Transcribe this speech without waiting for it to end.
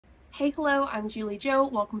Hey, hello, I'm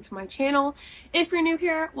JulieJo. Welcome to my channel. If you're new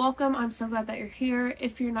here, welcome. I'm so glad that you're here.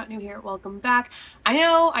 If you're not new here, welcome back. I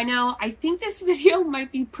know, I think this video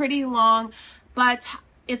might be pretty long, but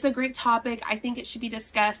it's a great topic. I think it should be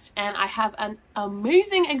discussed, and I have an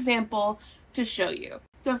amazing example to show you.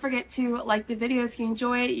 Don't forget to like the video if you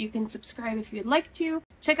enjoy it. You can subscribe if you'd like to.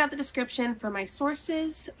 Check out the description for my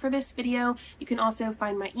sources for this video. You can also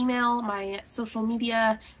find my email, my social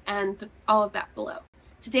media, and all of that below.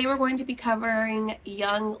 Today we're going to be covering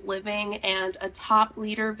Young Living and a top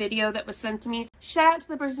leader video that was sent to me. Shout out to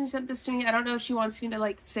the person who sent this to me. I don't know if she wants me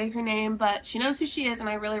to say her name, but she knows who she is and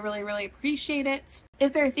I really appreciate it.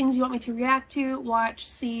 If there are things you want me to react to, watch,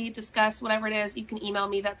 see, discuss, whatever it is, you can email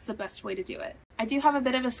me. That's the best way to do it. I do have a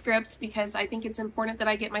bit of a script because I think it's important that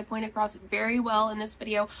I get my point across very well in this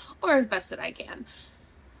video, or as best that I can.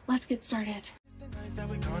 Let's get started.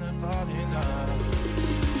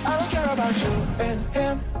 I don't care about you and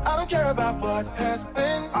him. I don't care about what has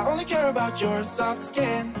been. I only care about your soft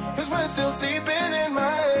skin, cause we're still sleeping in my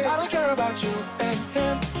head. I don't care about you and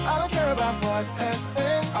him. I don't care about what has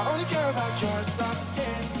been. I only care about your soft skin,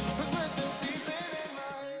 cause we're still sleeping in my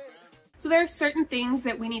head. So there are certain things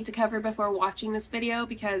that we need to cover before watching this video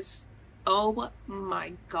because, oh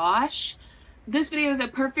my gosh, this video is a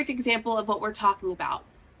perfect example of what we're talking about.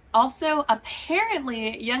 Also,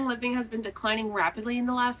 apparently, Young Living has been declining rapidly in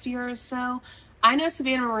the last year or so. I know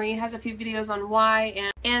Savannah Marie has a few videos on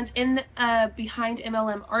why, and in a Behind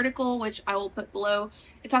MLM article, which I will put below,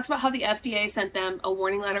 it talks about how the FDA sent them a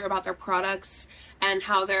warning letter about their products and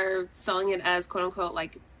how they're selling it as quote-unquote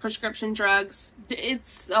like prescription drugs.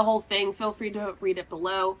 It's a whole thing. Feel free to read it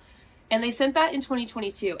below. And they sent that in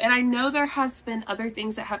 2022. And I know there has been other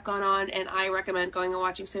things that have gone on, and I recommend going and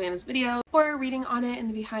watching Savannah's video or reading on it in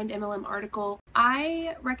the Behind MLM article.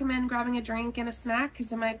 I recommend grabbing a drink and a snack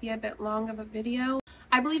because it might be a bit long of a video.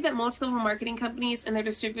 I believe that multi-level marketing companies and their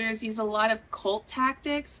distributors use a lot of cult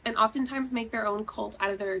tactics and oftentimes make their own cult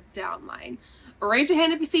out of their downline. Raise your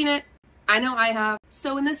hand if you've seen it. I know I have.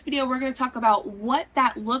 So in this video, we're going to talk about what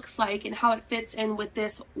that looks like and how it fits in with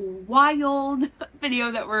this wild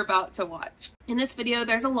video that we're about to watch. In this video,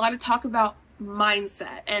 there's a lot of talk about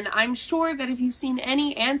mindset, and I'm sure that if you've seen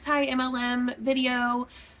any anti-MLM video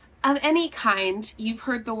of any kind, you've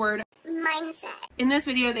heard the word mindset. In this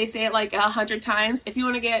video, they say it like 100 times. If you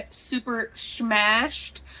want to get super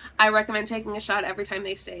smashed, I recommend taking a shot every time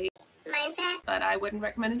they say mindset, but I wouldn't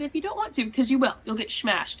recommend it if you don't want to, because you will. You'll get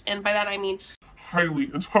smashed, and by that I mean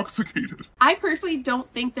highly intoxicated. I personally don't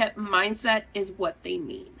think that mindset is what they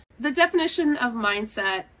mean. The definition of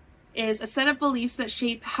mindset is a set of beliefs that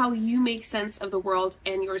shape how you make sense of the world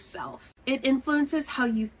and yourself. It influences how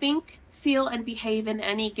you think, feel, and behave in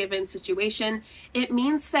any given situation. It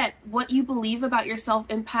means that what you believe about yourself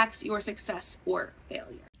impacts your success or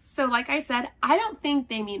failure. So like I said, I don't think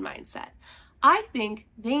they mean mindset. I think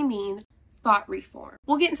they mean thought reform.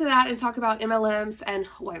 We'll get into that and talk about MLMs and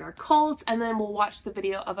why they're cults, and then we'll watch the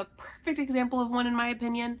video of a perfect example of one in my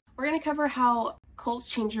opinion. We're going to cover how cults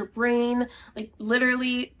change your brain, like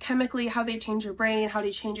literally, chemically, how they change your brain, how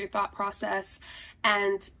they change your thought process,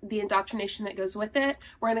 and the indoctrination that goes with it.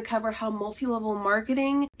 We're going to cover how multi-level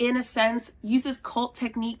marketing, in a sense, uses cult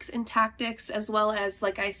techniques and tactics, as well as,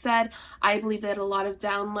 like I said, I believe that a lot of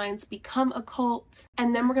downlines become a cult.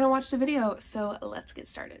 And then we're going to watch the video, so let's get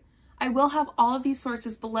started. I will have all of these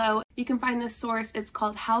sources below. You can find this source. It's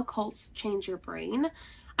called How Cults Change Your Brain.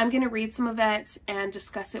 I'm going to read some of it and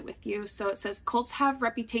discuss it with you. So it says, cults have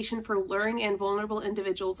reputation for luring in vulnerable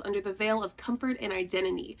individuals under the veil of comfort and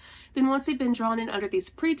identity. Then once they've been drawn in under these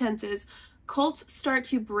pretenses, cults start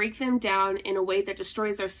to break them down in a way that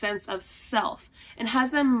destroys their sense of self and has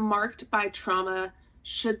them marked by trauma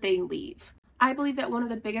should they leave. I believe that one of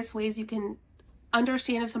the biggest ways you can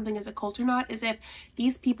understand if something is a cult or not is if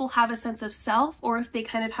these people have a sense of self, or if they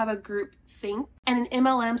kind of have a group think. And in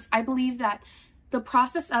MLMs, I believe that the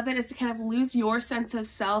process of it is to kind of lose your sense of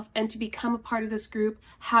self and to become a part of this group,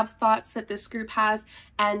 have thoughts that this group has,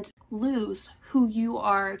 and lose who you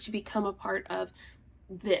are to become a part of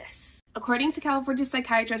this. According to California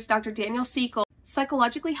psychiatrist Dr. Daniel Siegel,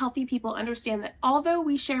 psychologically healthy people understand that although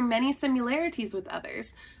we share many similarities with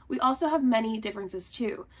others, we also have many differences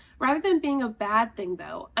too. Rather than being a bad thing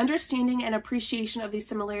though, understanding and appreciation of these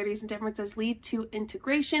similarities and differences lead to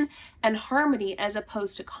integration and harmony as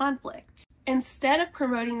opposed to conflict. Instead of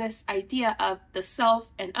promoting this idea of the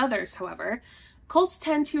self and others, however, cults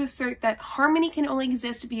tend to assert that harmony can only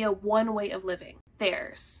exist via one way of living,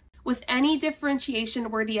 theirs, with any differentiation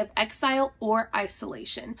worthy of exile or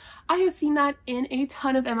isolation. I have seen that in a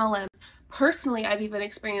ton of MLMs. Personally, I've even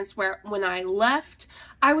experienced where when I left,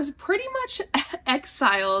 I was pretty much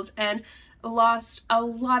exiled and lost a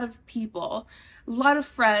lot of people, a lot of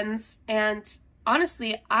friends, and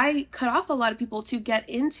honestly, I cut off a lot of people to get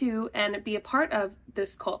into and be a part of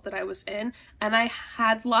this cult that I was in, and I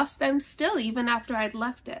had lost them still even after I'd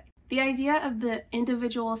left it. The idea of the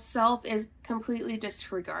individual self is completely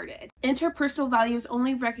disregarded. Interpersonal value is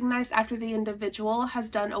only recognized after the individual has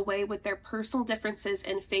done away with their personal differences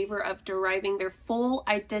in favor of deriving their full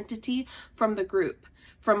identity from the group,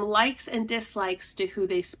 from likes and dislikes to who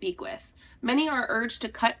they speak with. Many are urged to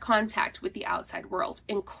cut contact with the outside world,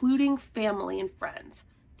 including family and friends,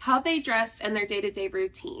 how they dress, and their day-to-day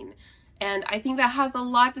routine. And I think that has a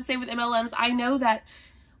lot to say with MLMs. I know that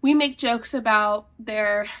we make jokes about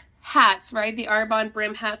their hats, right? The Arbonne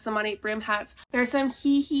brim hats, the Monat brim hats. There's some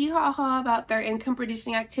hee ha ha about their income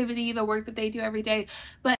producing activity, the work that they do every day.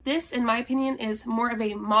 But this, in my opinion, is more of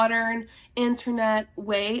a modern internet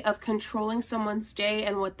way of controlling someone's day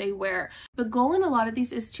and what they wear. The goal in a lot of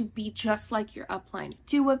these is to be just like your upline.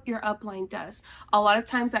 Do what your upline does. A lot of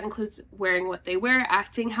times that includes wearing what they wear,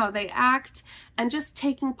 acting how they act, and just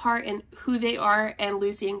taking part in who they are and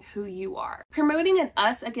losing who you are. Promoting an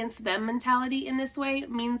us against them mentality in this way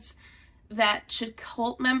means that should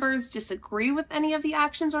cult members disagree with any of the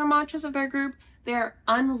actions or mantras of their group, they're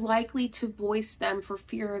unlikely to voice them for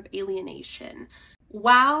fear of alienation.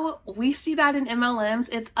 Wow, we see that in MLMs.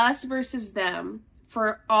 It's us versus them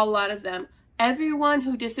for a lot of them. Everyone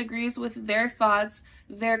who disagrees with their thoughts,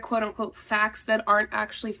 their quote-unquote facts that aren't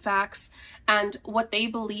actually facts, and what they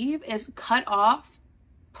believe is cut off,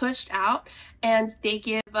 pushed out, and they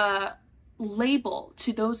give a label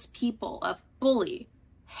to those people of bully,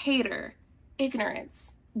 hater,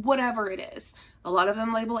 ignorance, whatever it is. A lot of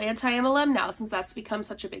them label anti-MLM now since that's become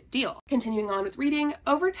such a big deal. Continuing on with reading,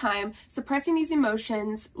 over time, suppressing these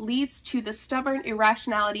emotions leads to the stubborn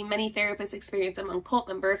irrationality many therapists experience among cult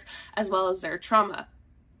members, as well as their trauma.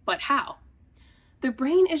 But how? The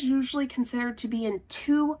brain is usually considered to be in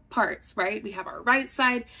two parts, right? We have our right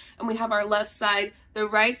side and we have our left side. The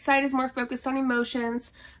right side is more focused on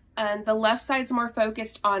emotions, and the left side's more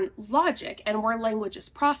focused on logic and where language is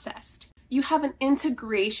processed. You have an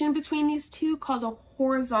integration between these two called a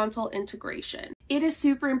horizontal integration. It is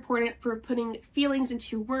super important for putting feelings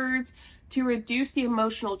into words to reduce the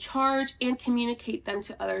emotional charge and communicate them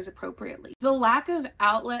to others appropriately. The lack of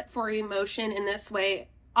outlet for emotion in this way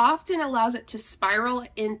often allows it to spiral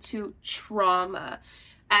into trauma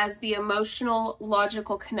as the emotional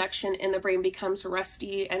logical connection in the brain becomes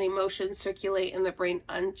rusty and emotions circulate in the brain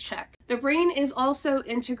unchecked. The brain is also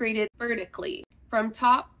integrated vertically from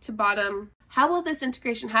top to bottom. How well this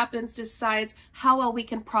integration happens decides how well we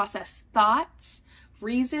can process thoughts,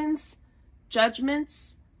 reasons,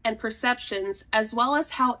 judgments, and perceptions, as well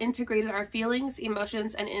as how integrated our feelings,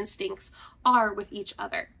 emotions, and instincts are with each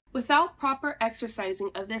other. Without proper exercising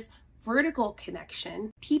of this vertical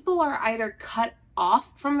connection, people are either cut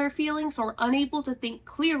off from their feelings or unable to think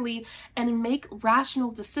clearly and make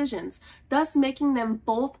rational decisions, thus making them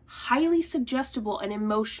both highly suggestible and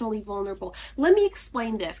emotionally vulnerable. Let me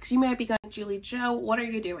explain this, because you might be going, JulieJo, what are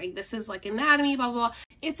you doing? This is like anatomy, blah, blah, blah.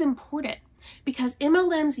 It's important because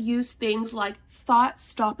MLMs use things like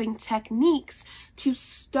thought-stopping techniques to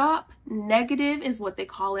stop negative, is what they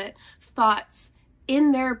call it, thoughts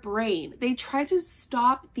in their brain. They try to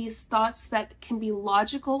stop these thoughts that can be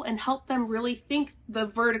logical and help them really think the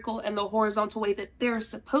vertical and the horizontal way that they're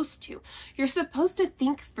supposed to. You're supposed to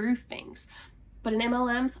think through things. But in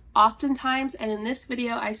MLMs, oftentimes, and in this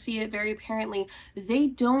video, I see it very apparently, they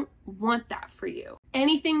don't want that for you.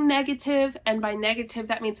 Anything negative, and by negative,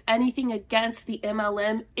 that means anything against the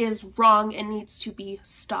MLM, is wrong and needs to be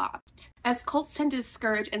stopped. As cults tend to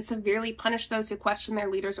discourage and severely punish those who question their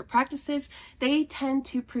leaders or practices, they tend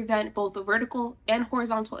to prevent both the vertical and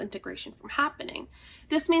horizontal integration from happening.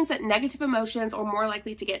 This means that negative emotions are more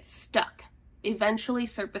likely to get stuck, eventually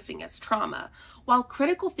surfacing as trauma, while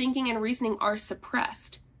critical thinking and reasoning are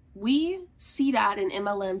suppressed. We see that in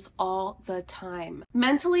MLMs all the time.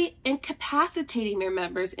 Mentally incapacitating their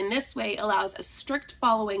members in this way allows a strict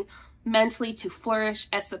following mentally to flourish,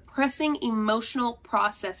 as suppressing emotional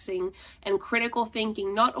processing and critical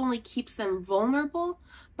thinking not only keeps them vulnerable,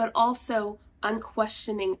 but also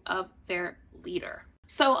unquestioning of their leader.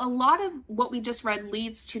 So a lot of what we just read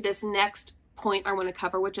leads to this next point I want to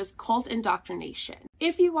cover, which is cult indoctrination.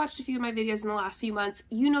 If you watched a few of my videos in the last few months,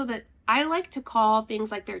 you know that I like to call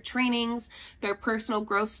things like their trainings, their personal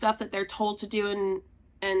growth stuff that they're told to do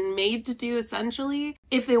and made to do, essentially,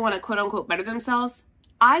 if they want to quote unquote better themselves,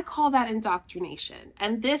 I call that indoctrination.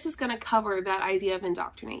 And this is going to cover that idea of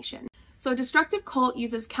indoctrination. So a destructive cult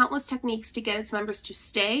uses countless techniques to get its members to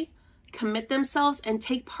stay, commit themselves, and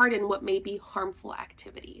take part in what may be harmful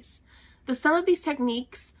activities. The sum of these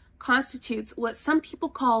techniques constitutes what some people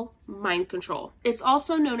call mind control. It's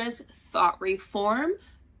also known as thought reform,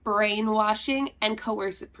 brainwashing, and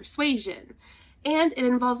coercive persuasion. And it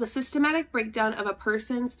involves a systematic breakdown of a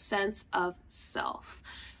person's sense of self.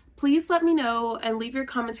 Please let me know and leave your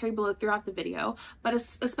commentary below throughout the video, but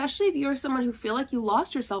especially if you're someone who feel like you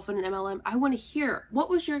lost yourself in an MLM, I want to hear,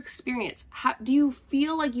 what was your experience? Do you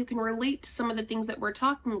feel like you can relate to some of the things that we're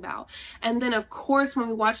talking about? And then of course, when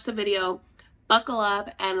we watch the video, buckle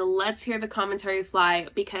up and let's hear the commentary fly,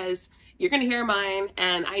 because you're going to hear mine,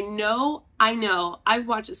 and I know, I've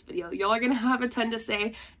watched this video. Y'all are going to have a ton to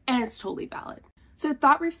say, and it's totally valid. So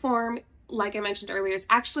thought reform, like I mentioned earlier, is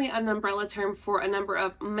actually an umbrella term for a number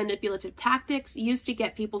of manipulative tactics used to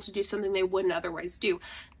get people to do something they wouldn't otherwise do.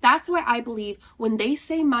 That's why I believe when they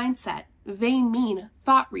say mindset, they mean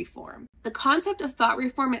thought reform. The concept of thought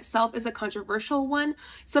reform itself is a controversial one.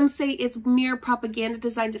 Some say it's mere propaganda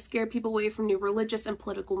designed to scare people away from new religious and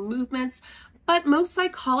political movements, but most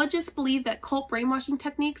psychologists believe that cult brainwashing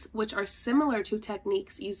techniques, which are similar to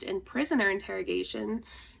techniques used in prisoner interrogation,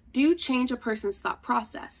 do change a person's thought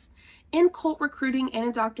process. In cult recruiting and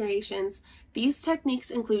indoctrinations, these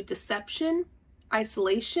techniques include deception,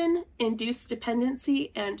 isolation, induced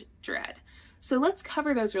dependency, and dread. So let's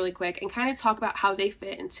cover those really quick and kind of talk about how they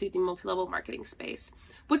fit into the multi-level marketing space.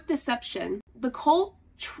 With deception, the cult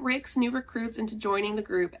tricks new recruits into joining the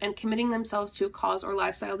group and committing themselves to a cause or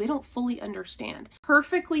lifestyle they don't fully understand.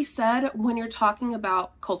 Perfectly said when you're talking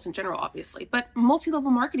about cults in general, obviously, but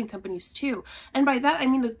multi-level marketing companies too. And by that, I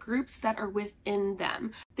mean the groups that are within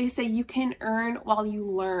them. They say you can earn while you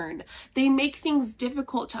learn. They make things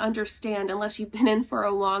difficult to understand unless you've been in for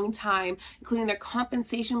a long time, including their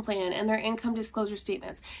compensation plan and their income disclosure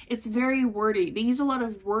statements. It's very wordy. They use a lot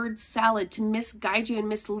of word salad to misguide you and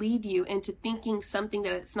mislead you into thinking something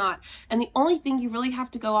that it's not. And the only thing you really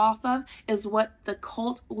have to go off of is what the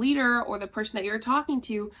cult leader or the person that you're talking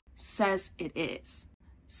to says it is.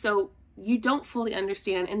 So you don't fully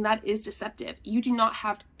understand, and that is deceptive. You do not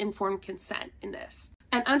have informed consent in this.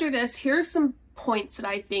 And under this, here are some points that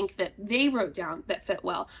I think that they wrote down that fit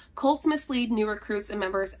well. Cults mislead new recruits and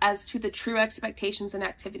members as to the true expectations and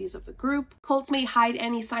activities of the group. Cults may hide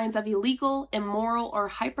any signs of illegal, immoral, or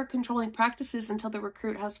hyper-controlling practices until the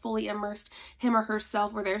recruit has fully immersed him or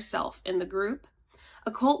herself or their self in the group.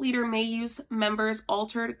 A cult leader may use members'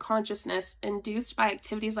 altered consciousness induced by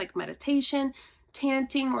activities like meditation,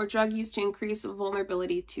 chanting, or drug use to increase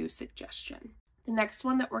vulnerability to suggestion. The next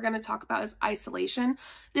one that we're going to talk about is isolation.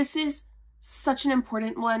 This is such an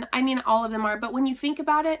important one. I mean, all of them are, but when you think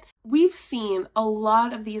about it, we've seen a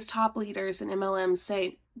lot of these top leaders in MLM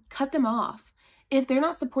say, cut them off. If they're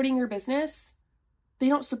not supporting your business, they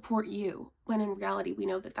don't support you, when in reality, we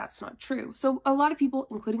know that that's not true. So a lot of people,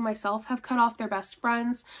 including myself, have cut off their best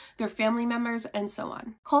friends, their family members, and so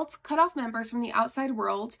on. Cults cut off members from the outside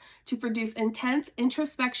world to produce intense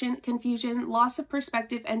introspection, confusion, loss of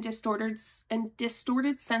perspective, and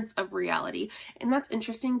distorted sense of reality. And that's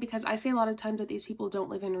interesting because I say a lot of times that these people don't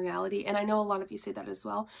live in reality, and I know a lot of you say that as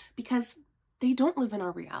well, because they don't live in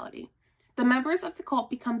our reality. The members of the cult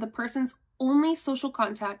become the person's only social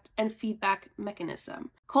contact and feedback mechanism.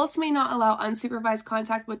 Cults may not allow unsupervised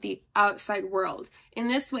contact with the outside world. In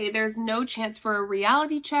this way, there's no chance for a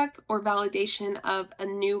reality check or validation of a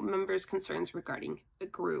new member's concerns regarding the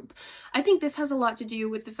group. I think this has a lot to do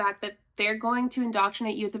with the fact that they're going to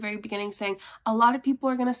indoctrinate you at the very beginning, saying a lot of people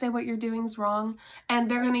are going to say what you're doing is wrong, and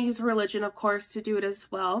they're going to use religion, of course, to do it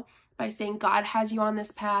as well. By saying God has you on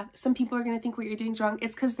this path. Some people are going to think what you're doing is wrong.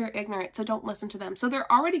 It's because they're ignorant, so don't listen to them. So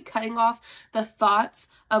they're already cutting off the thoughts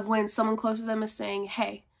of when someone close to them is saying,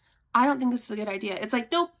 hey, I don't think this is a good idea. It's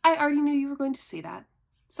like, nope, I already knew you were going to say that.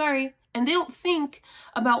 Sorry. And they don't think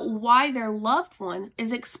about why their loved one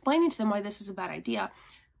is explaining to them why this is a bad idea.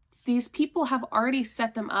 These people have already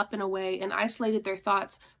set them up in a way and isolated their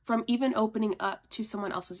thoughts from even opening up to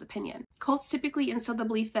someone else's opinion. Cults typically instill the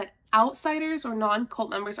belief that outsiders or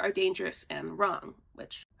non-cult members are dangerous and wrong,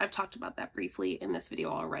 which I've talked about that briefly in this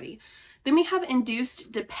video already. Then we have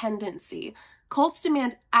induced dependency. Cults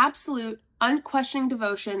demand absolute, unquestioning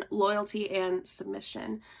devotion, loyalty, and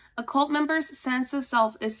submission. A cult member's sense of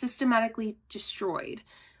self is systematically destroyed.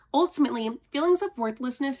 Ultimately, feelings of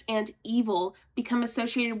worthlessness and evil become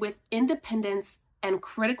associated with independence and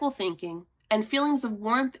critical thinking, and feelings of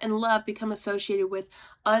warmth and love become associated with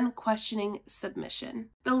unquestioning submission.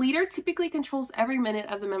 The leader typically controls every minute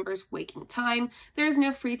of the member's waking time. There is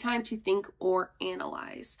no free time to think or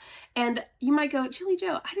analyze. And you might go,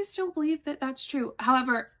 JulieJo, I just don't believe that that's true.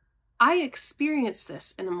 However, I experienced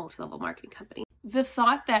this in a multi-level marketing company. The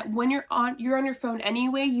thought that when you're on your phone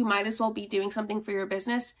anyway, you might as well be doing something for your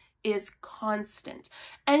business is constant.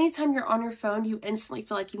 Anytime you're on your phone, you instantly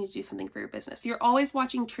feel like you need to do something for your business. You're always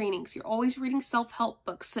watching trainings. You're always reading self-help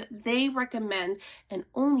books that they recommend and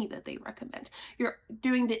only that they recommend. You're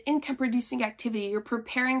doing the income producing activity. You're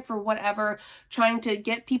preparing for whatever, trying to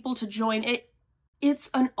get people to join it.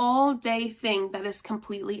 It's an all-day thing that is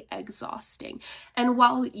completely exhausting. And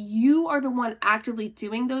while you are the one actively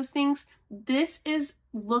doing those things, this is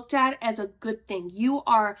looked at as a good thing. You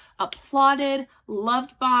are applauded,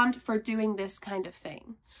 loved, bombed for doing this kind of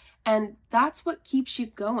thing. And that's what keeps you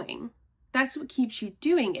going. That's what keeps you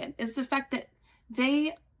doing it, is the fact that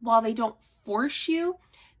they, while they don't force you,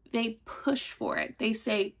 they push for it. They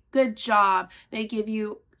say, good job. They give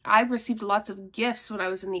you, I've received lots of gifts when I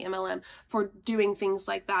was in the MLM for doing things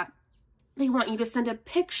like that. They want you to send a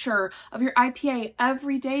picture of your IPA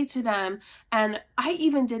every day to them. And I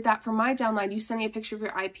even did that for my downline. You send me a picture of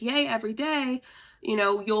your IPA every day, you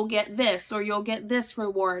know, you'll get this or you'll get this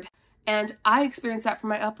reward. And I experienced that for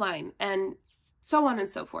my upline and so on and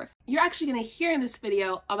so forth. You're actually going to hear in this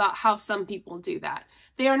video about how some people do that.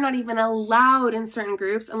 They are not even allowed in certain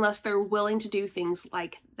groups unless they're willing to do things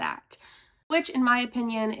like that, which in my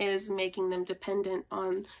opinion is making them dependent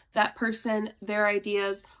on that person, their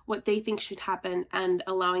ideas, what they think should happen, and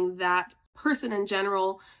allowing that person in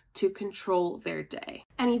general to control their day.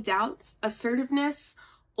 Any doubts, assertiveness,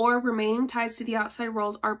 or remaining ties to the outside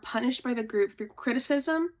world are punished by the group through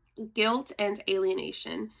criticism, guilt, and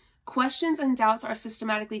alienation. Questions and doubts are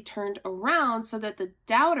systematically turned around so that the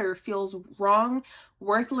doubter feels wrong,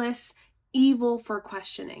 worthless, evil for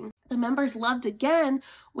questioning. The members loved again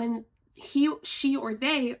when he, she, or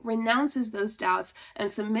they renounces those doubts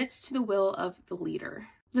and submits to the will of the leader.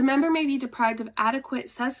 The member may be deprived of adequate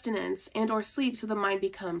sustenance and or sleep, so the mind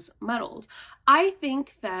becomes muddled. I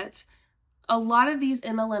think that a lot of these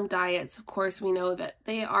MLM diets, of course, we know that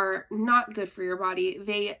they are not good for your body.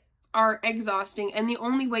 They are exhausting, and the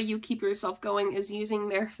only way you keep yourself going is using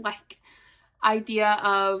their idea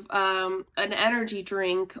of an energy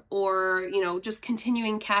drink, or, you know, just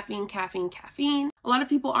continuing caffeine. A lot of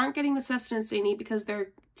people aren't getting the sustenance they need because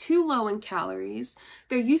they're too low in calories.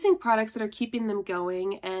 They're using products that are keeping them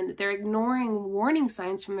going, and they're ignoring warning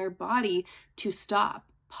signs from their body to stop,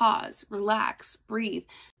 pause, relax, breathe.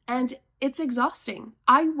 And it's exhausting.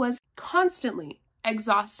 I was constantly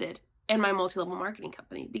exhausted in my multi-level marketing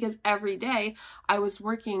company because every day I was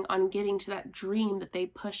working on getting to that dream that they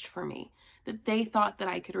pushed for me, that they thought that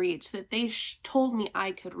I could reach, that they told me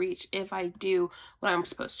I could reach if I do what I'm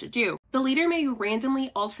supposed to do. The leader may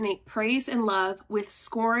randomly alternate praise and love with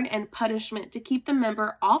scorn and punishment to keep the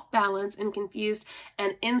member off balance and confused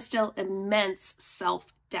and instill immense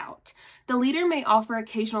self-doubt. The leader may offer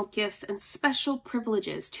occasional gifts and special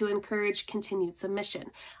privileges to encourage continued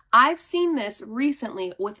submission. I've seen this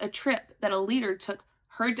recently with a trip that a leader took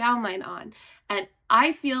her downline on, and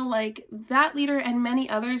I feel like that leader and many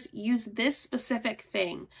others use this specific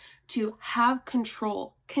thing to have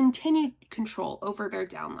control, continued control over their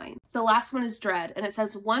downline. The last one is dread, and it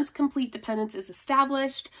says, once complete dependence is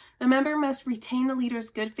established, the member must retain the leader's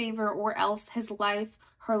good favor or else his life,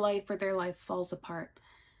 her life, or their life falls apart.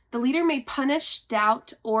 The leader may punish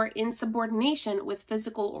doubt or insubordination with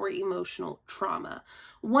physical or emotional trauma.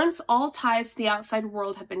 Once all ties to the outside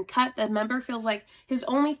world have been cut, the member feels like his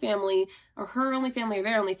only family, or her only family, or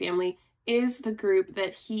their only family is the group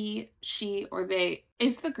that he, she, or they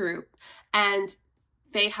is the group, and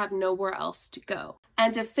they have nowhere else to go.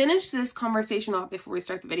 And to finish this conversation off before we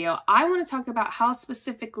start the video, I want to talk about how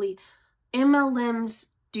specifically MLMs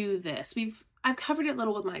do this. I've covered it a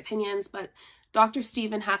little with my opinions, but Dr.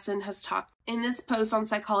 Stephen Hassan has talked in this post on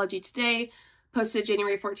Psychology Today, posted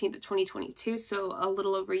January 14th of 2022, so a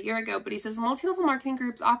little over a year ago, but he says multi-level marketing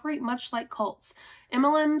groups operate much like cults.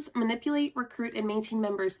 MLMs manipulate, recruit, and maintain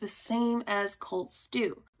members the same as cults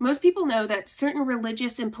do. Most people know that certain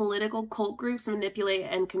religious and political cult groups manipulate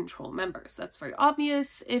and control members. That's very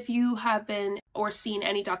obvious. If you have been or seen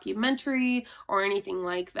any documentary or anything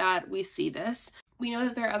like that, we see this. We know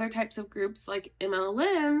that there are other types of groups like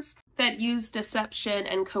MLMs that use deception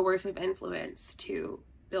and coercive influence to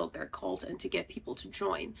build their cult and to get people to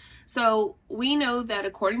join. So we know that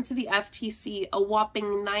according to the FTC, a whopping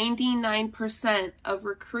 99% of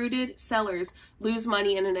recruited sellers lose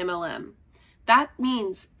money in an MLM. That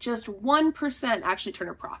means just 1% actually turn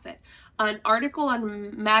a profit. An article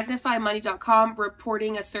on MagnifyMoney.com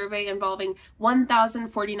reporting a survey involving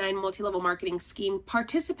 1,049 multi-level marketing scheme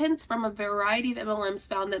participants from a variety of MLMs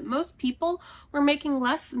found that most people were making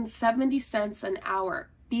less than 70 cents an hour.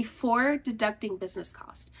 before deducting business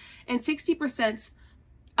cost. And 60%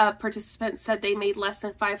 of participants said they made less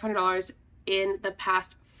than $500 in the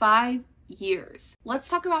past 5 years. Let's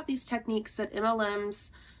talk about these techniques that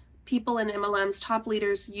MLMs, people in MLMs, top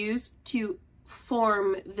leaders use to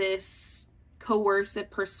form this coercive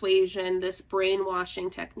persuasion, this brainwashing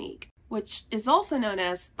technique, which is also known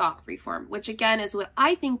as thought reform, which again is what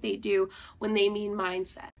I think they do when they mean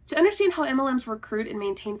mindset. To understand how MLMs recruit and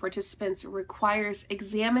maintain participants requires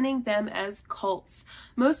examining them as cults.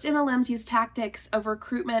 Most MLMs use tactics of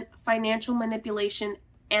recruitment, financial manipulation,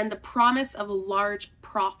 and the promise of large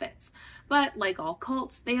profits. But like all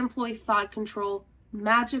cults, they employ thought control,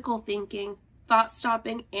 magical thinking, thought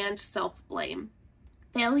stopping, and self-blame.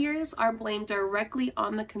 Failures are blamed directly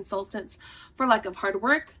on the consultants for lack of hard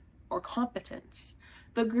work or competence.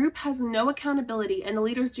 The group has no accountability, and the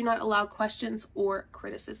leaders do not allow questions or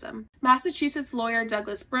criticism. Massachusetts lawyer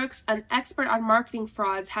Douglas Brooks, an expert on marketing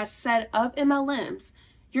frauds, has said of MLMs,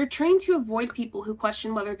 "You're trained to avoid people who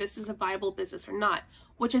question whether this is a viable business or not,"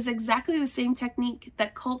 which is exactly the same technique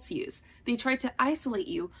that cults use. They try to isolate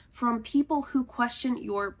you from people who question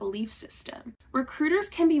your belief system. Recruiters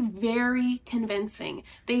can be very convincing.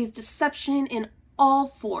 They use deception in all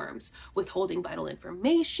forms, withholding vital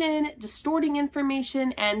information, distorting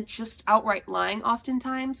information, and just outright lying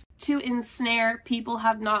oftentimes to ensnare people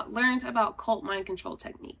have not learned about cult mind control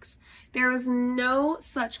techniques. There is no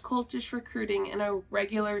such cultish recruiting in a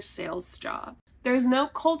regular sales job. There's no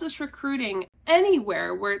cultish recruiting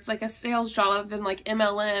anywhere where it's like a sales job other than like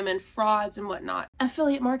MLM and frauds and whatnot.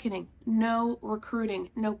 Affiliate marketing, no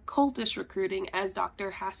recruiting, no cultish recruiting, as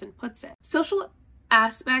Dr. Hassan puts it. Social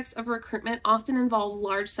aspects of recruitment often involve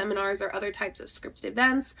large seminars or other types of scripted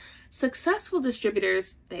events. Successful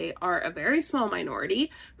distributors, they are a very small minority,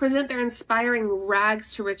 present their inspiring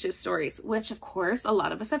rags to riches stories, which of course a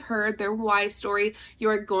lot of us have heard, their why story. You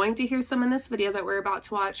are going to hear some in this video that we're about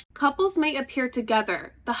to watch. Couples may appear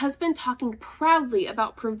together, the husband talking proudly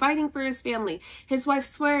about providing for his family, his wife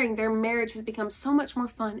swearing their marriage has become so much more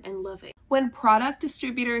fun and loving. When product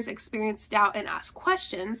distributors experience doubt and ask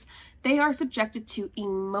questions, they are subjected to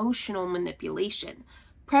emotional manipulation.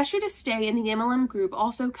 Pressure to stay in the MLM group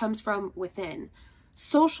also comes from within.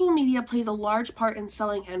 Social media plays a large part in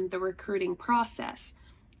selling him the recruiting process.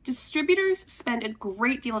 Distributors spend a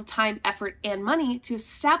great deal of time, effort, and money to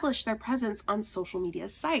establish their presence on social media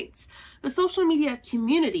sites. The social media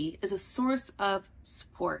community is a source of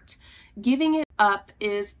support. Giving it up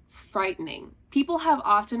is frightening. People have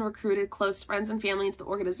often recruited close friends and family into the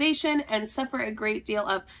organization and suffer a great deal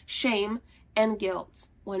of shame and guilt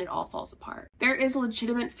when it all falls apart. There is a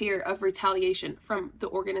legitimate fear of retaliation from the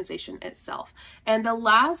organization itself. And the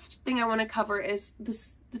last thing I want to cover is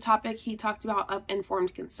the topic he talked about of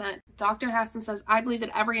informed consent. Dr. Hassan says, "I believe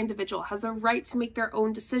that every individual has the right to make their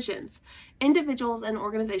own decisions. Individuals and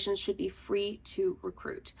organizations should be free to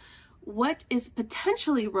recruit. What is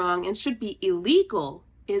potentially wrong and should be illegal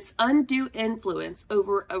is undue influence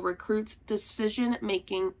over a recruit's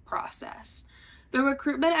decision-making process." The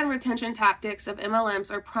recruitment and retention tactics of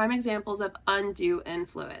MLMs are prime examples of undue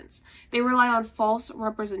influence. They rely on false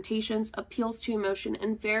representations, appeals to emotion,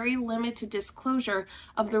 and very limited disclosure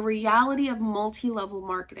of the reality of multi-level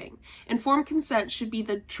marketing. Informed consent should be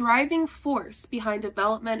the driving force behind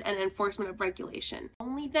development and enforcement of regulation.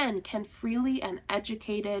 Only then can freely and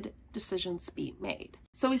educated decisions be made.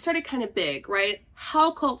 So we started kind of big, right?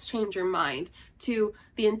 How cults change your mind, to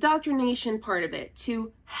the indoctrination part of it,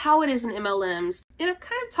 to how it is in MLMs. And I've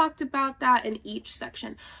kind of talked about that in each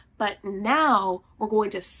section, but now we're going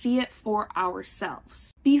to see it for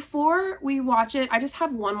ourselves. Before we watch it, I just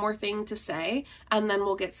have one more thing to say, and then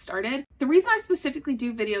we'll get started. The reason I specifically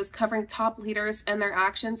do videos covering top leaders and their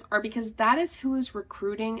actions are because that is who is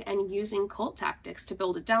recruiting and using cult tactics to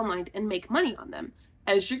build a downline and make money on them,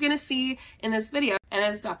 as you're going to see in this video, and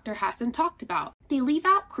as Dr. Hassan talked about. They leave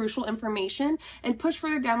out crucial information and push for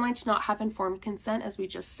their downline to not have informed consent, as we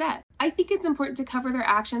just said. I think it's important to cover their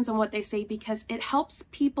actions and what they say because it helps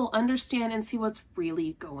people understand and see what's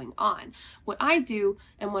really going on. What I do,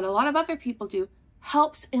 and what a lot of other people do,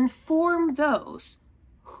 helps inform those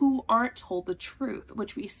who aren't told the truth,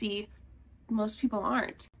 which we see most people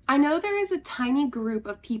aren't. I know there is a tiny group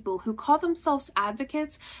of people who call themselves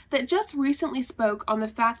advocates that just recently spoke on the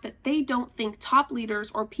fact that they don't think top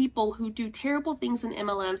leaders or people who do terrible things in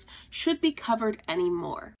MLMs should be covered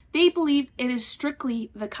anymore. They believe it is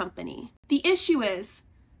strictly the company. The issue is,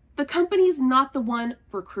 the company is not the one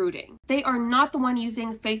recruiting. They are not the one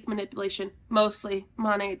using faith manipulation. Mostly,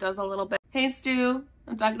 Monat does a little bit. Hey Stu,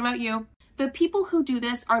 I'm talking about you. The people who do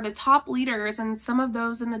this are the top leaders and some of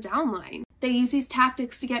those in the downline. They use these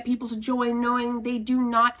tactics to get people to join knowing they do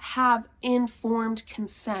not have informed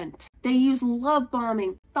consent. They use love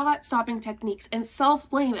bombing, thought-stopping techniques, and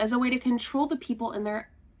self-blame as a way to control the people in their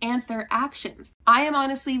actions. I am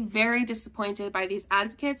honestly very disappointed by these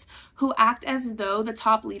advocates who act as though the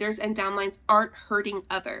top leaders and downlines aren't hurting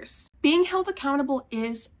others. Being held accountable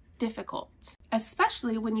is difficult,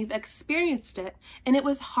 especially when you've experienced it and it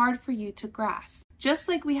was hard for you to grasp. Just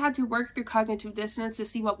like we had to work through cognitive dissonance to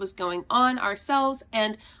see what was going on ourselves,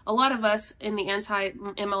 and a lot of us in the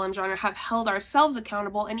anti-MLM genre have held ourselves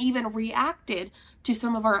accountable and even reacted to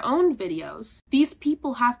some of our own videos. These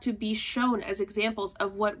people have to be shown as examples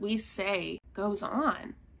of what we say goes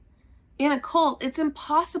on. In a cult, it's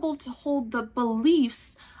impossible to hold the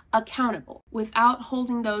beliefs accountable without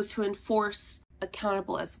holding those who enforce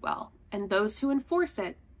accountable as well. And those who enforce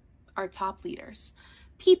it are top leaders.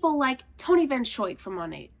 People like Tony Van Schoik from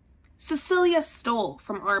Monat, Cecilia Stoll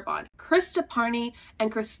from Arbonne, Krista Parney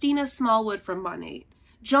and Christina Smallwood from Monat,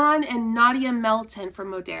 John and Nadia Melton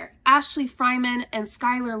from Modere, Ashley Fryman and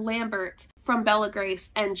Skylar Lambert from Bella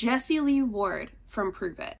Grace, and Jessie Lee Ward from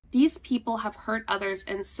Prove It. These people have hurt others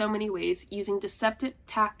in so many ways using deceptive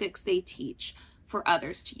tactics they teach for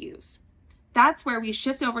others to use. That's where we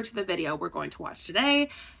shift over to the video we're going to watch today.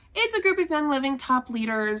 It's a group of Young Living top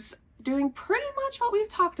leaders doing pretty much what we've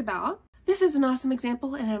talked about. This is an awesome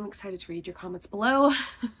example and I'm excited to read your comments below.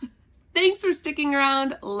 Thanks for sticking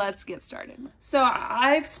around. Let's get started. So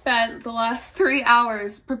I've spent the last 3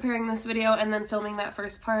 hours preparing this video and then filming that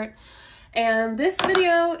first part. And this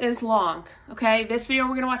video is long, okay? This video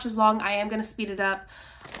we're gonna watch is long. I am gonna speed it up.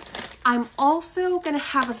 I'm also gonna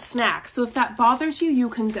have a snack. So if that bothers you, you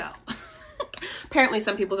can go. Apparently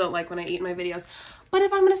some people don't like when I eat my videos. But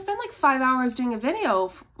if I'm gonna spend like 5 hours doing a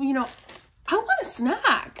video, you know, I want a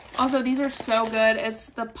snack. Also, these are so good. It's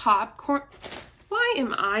the popcorn. Why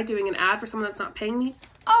am I doing an ad for someone that's not paying me?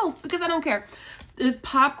 Oh, because I don't care. The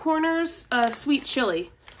Popcorners sweet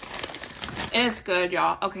chili. It's good,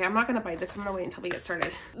 y'all. Okay, I'm not gonna bite this. I'm gonna wait until we get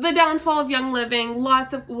started. The downfall of Young Living,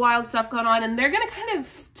 lots of wild stuff going on, and they're gonna kind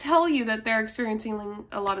of tell you that they're experiencing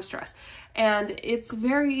a lot of stress. And it's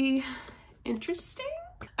very interesting.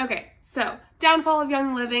 Okay, so downfall of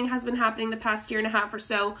Young Living has been happening the past 1.5 years or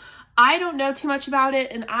so. I don't know too much about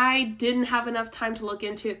it, and I didn't have enough time to look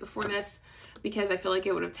into it before this because I feel like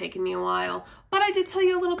it would have taken me a while. But I did tell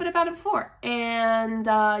you a little bit about it before, and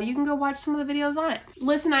you can go watch some of the videos on it.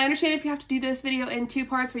 Listen, I understand if you have to do this video in 2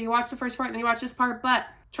 parts where you watch the first part and then you watch this part, but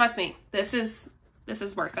trust me, this is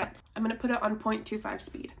worth it. I'm gonna put it on 0.25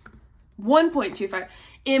 speed. 1.25.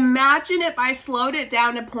 Imagine if I slowed it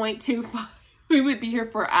down to 0.25. We would be here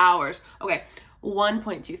for hours. Okay,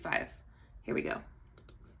 1.25. Here we go.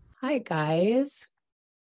 Hi, guys.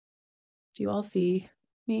 Do you all see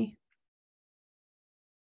me?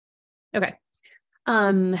 Okay.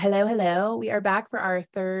 Hello. We are back for our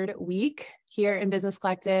 3rd week here in Business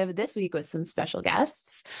Collective, this week with some special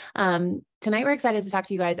guests. Tonight, we're excited to talk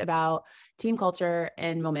to you guys about team culture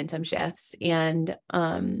and momentum shifts. And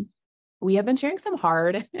we have been sharing some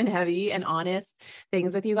hard and heavy and honest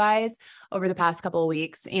things with you guys over the past couple of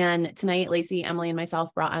weeks. And tonight, Lacey, Emily, and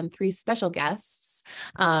myself brought on 3 special guests,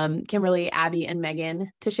 Kimberly, Abby, and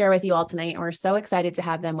Megan, to share with you all tonight. And we're so excited to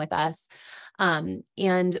have them with us. And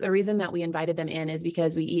the reason that we invited them in is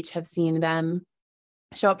because we each have seen them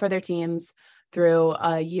show up for their teams through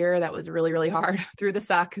a year that was really, really hard. Through the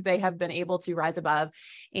suck, they have been able to rise above,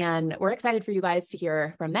 and we're excited for you guys to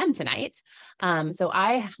hear from them tonight. So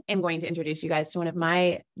I am going to introduce you guys to one of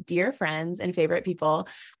my dear friends and favorite people,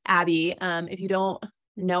 Abby. If you don't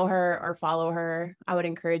know her or follow her, I would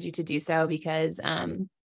encourage you to do so because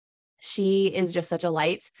she is just such a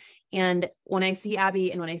light. And when I see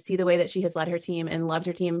Abby and when I see the way that she has led her team and loved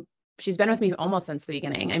her team, she's been with me almost since the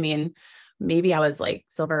beginning. I mean, maybe I was like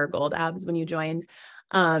silver or gold, Abs, when you joined.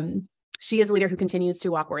 She is a leader who continues to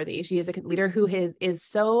walk worthy. She is a leader who is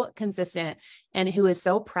so consistent and who is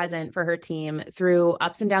so present for her team through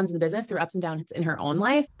ups and downs in the business, through ups and downs in her own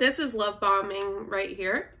life. This is love bombing right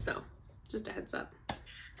here. So just a heads up.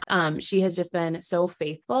 She has just been so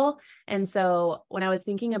faithful. And so when I was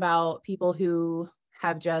thinking about people who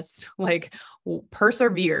have just like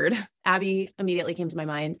persevered, Abby immediately came to my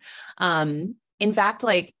mind. In fact,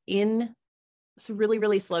 like in really,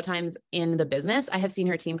 really slow times in the business, I have seen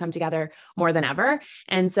her team come together more than ever.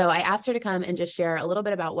 And so I asked her to come and just share a little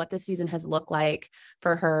bit about what this season has looked like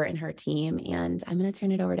for her and her team. And I'm going to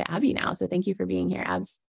turn it over to Abby now. So thank you for being here,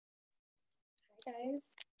 Abs. Hi,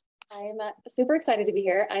 guys. I'm super excited to be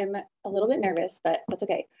here. I'm a little bit nervous, but that's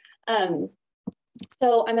okay.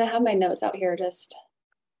 So I'm going to have my notes out here just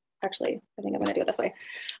Actually, I think I'm going to do it this way.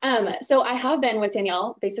 So I have been with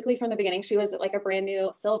Danielle basically from the beginning. She was like a brand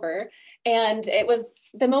new silver, and it was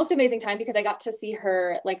the most amazing time because I got to see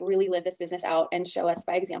her like really live this business out and show us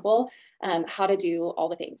by example how to do all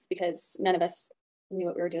the things, because none of us knew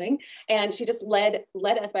what we were doing. And she just led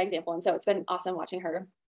us by example. And so it's been awesome watching her.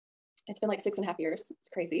 It's been like 6.5 years. It's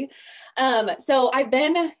crazy. So I've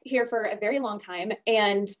been here for a very long time,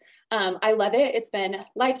 and I love it. It's been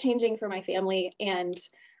life-changing for my family. And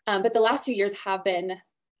but the last few years have been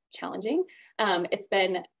challenging. It's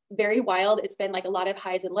been very wild. It's been like a lot of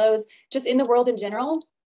highs and lows just in the world in general,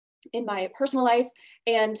 in my personal life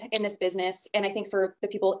and in this business. And I think for the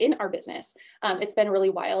people in our business, it's been really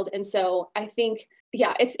wild. And so I think,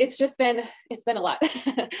 yeah, it's been a lot.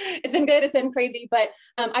 It's been good. It's been crazy, but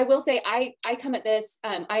I will say I come at this,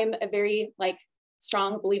 I'm a very like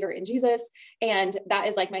strong believer in Jesus. And that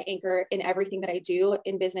is like my anchor in everything that I do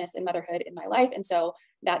in business and motherhood in my life. And so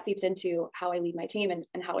that seeps into how I lead my team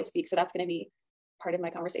and how I speak. So that's going to be part of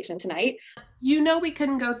my conversation tonight. You know, we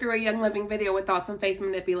couldn't go through a Young Living video without some faith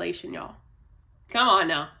manipulation, y'all. Come on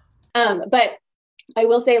now. But I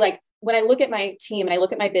will say, like, when I look at my team and I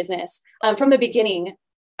look at my business, from the beginning,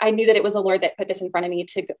 I knew that it was the Lord that put this in front of me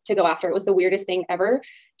to go after. It was the weirdest thing ever.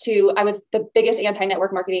 I was the biggest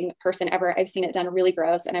anti-network marketing person ever. I've seen it done really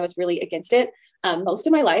gross, and I was really against it most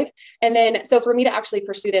of my life. And then, so for me to actually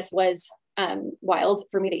pursue this was wild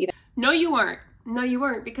for me to even. No, you weren't. No, you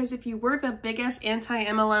weren't. Because if you were the biggest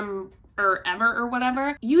anti-MLM or ever or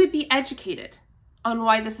whatever, you would be educated on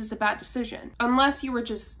why this is a bad decision, unless you were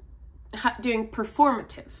just doing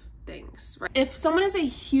performative things, right? If someone is a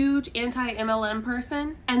huge anti-MLM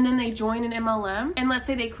person and then they join an MLM, and let's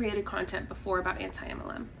say they created content before about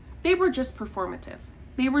anti-MLM, they were just performative.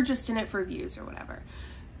 They were just in it for views or whatever.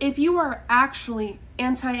 If you are actually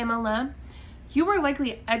anti-MLM, you are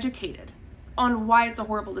likely educated on why it's a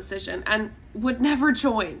horrible decision and would never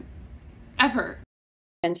join, ever.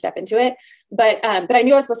 And step into it. But I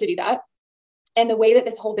knew I was supposed to do that. And the way that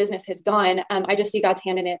this whole business has gone, I just see God's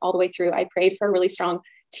hand in it all the way through. I prayed for a really strong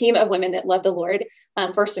team of women that love the Lord,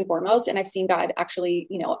 first and foremost. And I've seen God actually,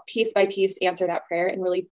 piece by piece answer that prayer in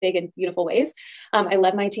really big and beautiful ways. I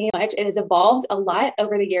love my team much. It has evolved a lot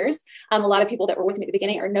over the years. A lot of people that were with me at the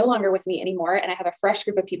beginning are no longer with me anymore. And I have a fresh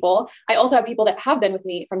group of people. I also have people that have been with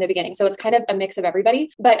me from the beginning. So it's kind of a mix of everybody.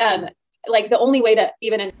 But like the only way to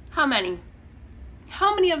even... How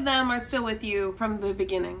many of them are still with you from the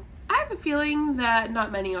beginning? I have a feeling that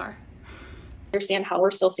not many are. Understand how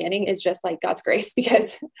we're still standing is just like God's grace,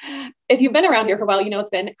 because if you've been around here for a while, it's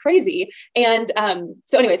been crazy. And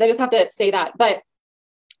so anyways, I just have to say that. But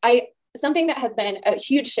something that has been a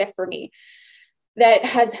huge shift for me, that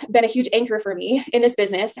has been a huge anchor for me in this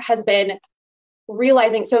business, has been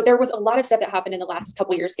realizing, so there was a lot of stuff that happened in the last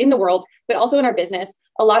couple of years in the world, but also in our business.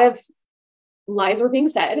 A lot of lies were being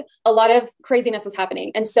said, a lot of craziness was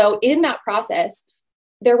happening. And so in that process,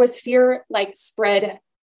 there was fear like spread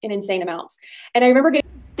in insane amounts. And I remember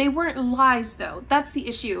they weren't lies though. That's the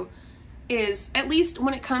issue, is at least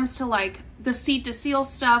when it comes to like the seed to seal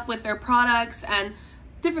stuff with their products and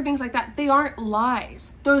different things like that, they aren't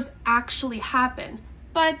lies. Those actually happened.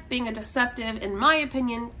 But being a deceptive, in my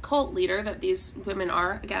opinion, cult leader that these women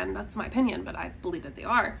are, again, that's my opinion, but I believe that they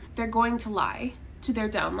are, they're going to lie to their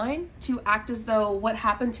downline to act as though what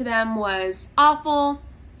happened to them was awful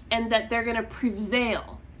and that they're going to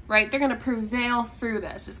prevail, right? They're going to prevail through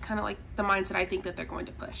this. It's kind of like the mindset I think that they're going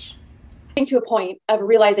to push. To a point of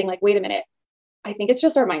realizing like, wait a minute, I think it's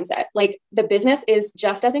just our mindset. Like the business is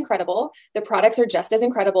just as incredible. The products are just as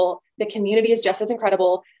incredible. The community is just as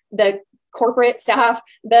incredible. The corporate staff,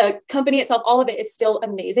 the company itself, all of it is still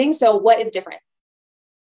amazing. So what is different?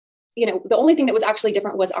 The only thing that was actually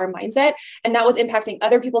different was our mindset, and that was impacting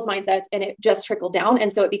other people's mindsets, and it just trickled down.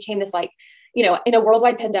 And so it became this like, in a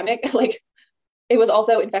worldwide pandemic, like it was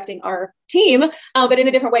also infecting our team, but in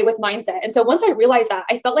a different way with mindset. And so once I realized that,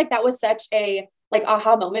 I felt like that was such a like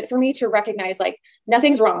aha moment for me to recognize like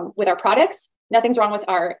nothing's wrong with our products. Nothing's wrong with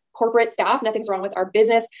our corporate staff. Nothing's wrong with our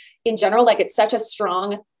business in general. Like it's such a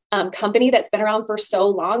strong company that's been around for so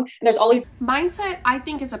long. And there's all these mindset, I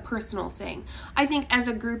think, is a personal thing. I think as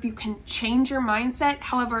a group, you can change your mindset.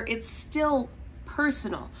 However, it's still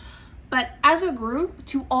personal. But as a group,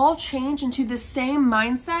 to all change into the same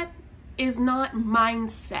mindset is not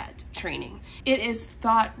mindset training. It is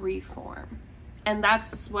thought reform. And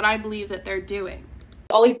that's what I believe that they're doing.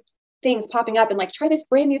 All these things popping up and like, try this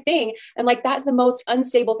brand new thing. And like, that's the most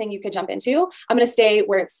unstable thing you could jump into. I'm going to stay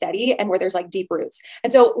where it's steady and where there's like deep roots.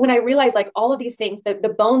 And so when I realized like all of these things,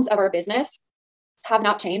 the bones of our business have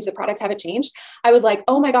not changed, the products haven't changed, I was like,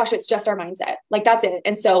 oh my gosh, it's just our mindset. Like that's it.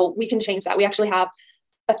 And so we can change that. We actually have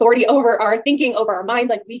authority over our thinking, over our minds.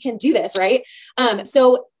 Like we can do this. Right.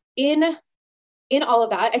 So in all of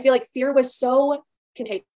that, I feel like fear was so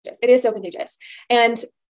contagious. It is so contagious. And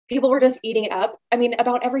people were just eating it up. I mean,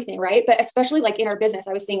 about everything. Right. But especially like in our business,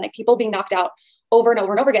 I was seeing like people being knocked out over and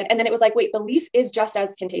over and over again. And then it was like, wait, belief is just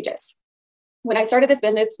as contagious. When I started this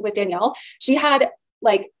business with Danielle, she had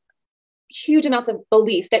like huge amounts of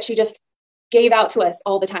belief that she just gave out to us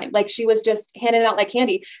all the time. Like she was just handing it out like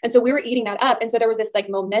candy. And so we were eating that up. And so there was this like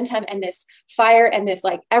momentum and this fire and this,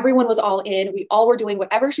 like, everyone was all in. We all were doing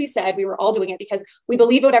whatever she said. We were all doing it because we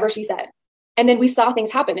believed whatever she said. And then we saw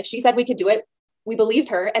things happen. If she said we could do it, we believed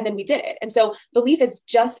her and then we did it. And so belief is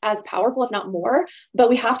just as powerful, if not more, but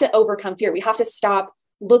we have to overcome fear. We have to stop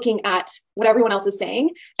looking at what everyone else is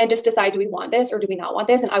saying and just decide, do we want this or do we not want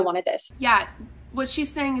this? And I wanted this. Yeah. What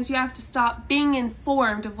she's saying is you have to stop being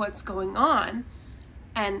informed of what's going on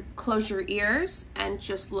and close your ears and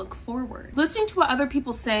just look forward. Listening to what other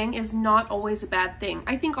people saying is not always a bad thing.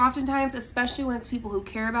 I think oftentimes, especially when it's people who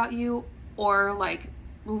care about you or like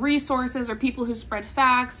resources or people who spread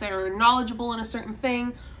facts or are knowledgeable in a certain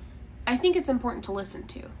thing, I think it's important to listen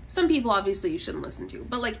to. Some people obviously you shouldn't listen to,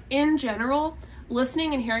 but like in general,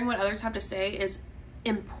 listening and hearing what others have to say is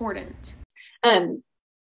important.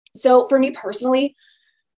 So for me personally,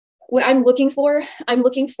 what I'm looking for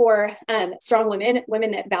strong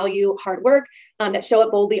women that value hard work, that show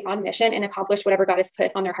up boldly on mission and accomplish whatever God has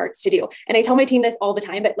put on their hearts to do. And I tell my team this all the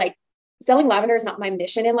time, but like selling lavender is not my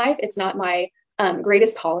mission in life. It's not my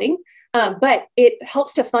greatest calling, but it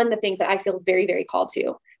helps to fund the things that I feel very, very called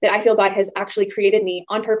to, that I feel God has actually created me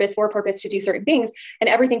on purpose, for purpose to do certain things. And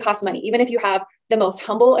everything costs money. Even if you have the most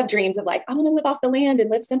humble of dreams of like, I want to live off the land and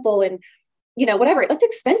live simple and, you know, whatever, that's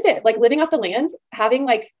expensive. Like living off the land, having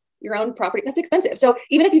like your own property, that's expensive. So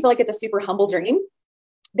even if you feel like it's a super humble dream,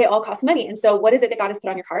 they all cost money. And so what is it that God has put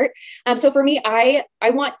on your heart? So for me, I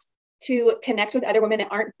want to connect with other women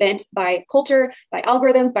that aren't bent by culture, by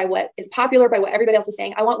algorithms, by what is popular, by what everybody else is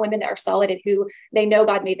saying. I want women that are solid in who they know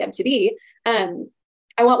God made them to be.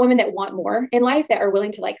 I want women that want more in life, that are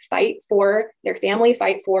willing to like fight for their family,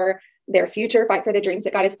 fight for their future, fight for the dreams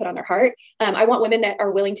that God has put on their heart. I want women that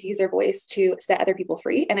are willing to use their voice to set other people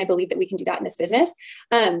free. And I believe that we can do that in this business.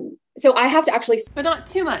 So I have to actually, but not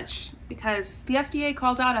too much, because the FDA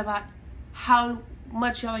called out about how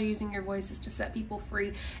much y'all are using your voices to set people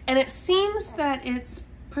free. And it seems that it's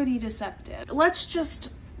pretty deceptive. Let's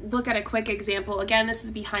just look at a quick example. Again, this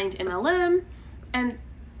is behind MLM, and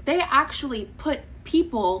they actually put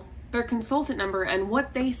people, their consultant number and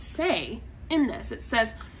what they say in this. It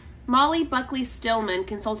says, Molly Buckley Stillman,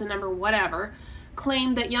 consultant number whatever,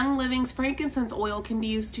 claimed that YoungLiving's frankincense oil can be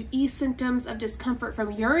used to ease symptoms of discomfort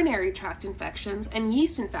from urinary tract infections and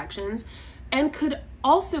yeast infections, and could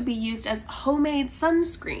also be used as homemade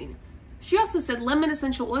sunscreen. She also said lemon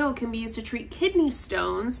essential oil can be used to treat kidney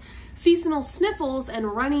stones, seasonal sniffles, and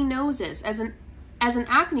runny noses as an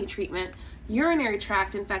acne treatment, urinary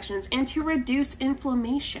tract infections, and to reduce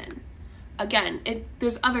inflammation. Again,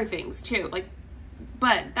 there's other things too,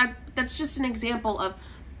 but that's just an example of,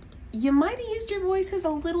 you might have used your voices a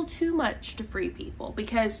little too much to free people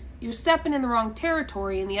because you're stepping in the wrong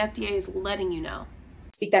territory and the FDA is letting you know.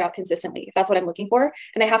 Speak that out consistently if that's what I'm looking for.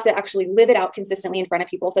 And I have to actually live it out consistently in front of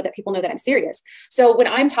people so that people know that I'm serious. So when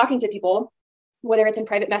I'm talking to people, whether it's in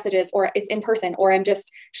private messages or it's in person, or I'm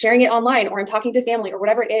just sharing it online, or I'm talking to family or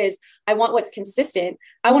whatever it is, I want what's consistent.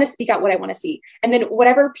 I want to speak out what I want to see. And then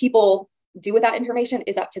whatever people do with that information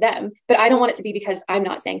is up to them, but I don't want it to be because I'm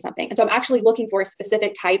not saying something. And so I'm actually looking for a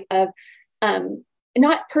specific type of,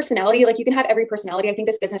 not personality. Like you can have every personality. I think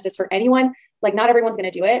this business is for anyone. Like not everyone's going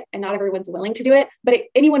to do it and not everyone's willing to do it, but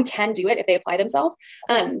anyone can do it if they apply themselves.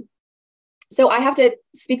 So I have to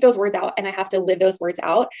speak those words out and I have to live those words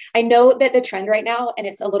out. I know that the trend right now, and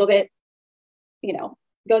it's a little bit,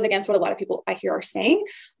 goes against what a lot of people I hear are saying,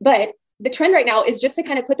 but the trend right now is just to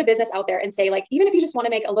kind of put the business out there and say, like, even if you just want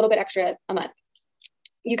to make a little bit extra a month,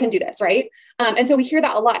 you can do this, right? And so we hear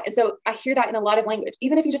that a lot. And so I hear that in a lot of language,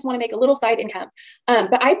 even if you just want to make a little side income.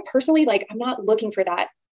 But I personally, I'm not looking for that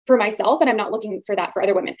for myself. And I'm not looking for that for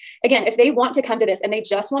other women. Again, if they want to come to this and they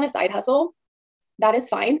just want a side hustle, that is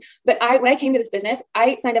fine. But when I came to this business,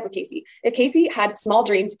 I signed up with Casey. If Casey had small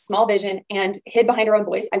dreams, small vision, and hid behind her own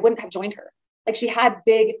voice, I wouldn't have joined her. Like she had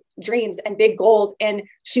big dreams and big goals and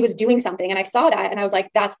she was doing something. And I saw that and I was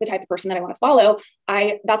like, that's the type of person that I want to follow.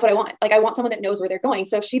 That's what I want. Like I want someone that knows where they're going.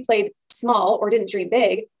 So if she played small or didn't dream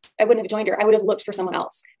big, I wouldn't have joined her. I would have looked for someone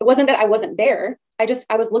else. It wasn't that I wasn't there.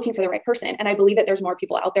 I was looking for the right person. And I believe that there's more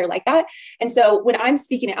people out there like that. And so when I'm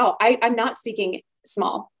speaking it out, I'm not speaking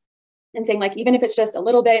small and saying like, even if it's just a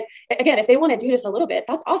little bit, again, if they want to do just a little bit,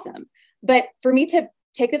 that's awesome. But for me to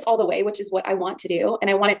take this all the way, which is what I want to do. And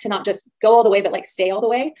I want it to not just go all the way, but like stay all the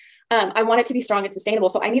way. I want it to be strong and sustainable.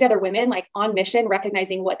 So I need other women like on mission,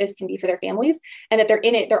 recognizing what this can be for their families and that they're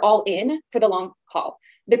in it. They're all in for the long haul.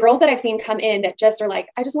 The girls that I've seen come in that just are like,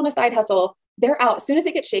 I just want a side hustle. They're out. As soon as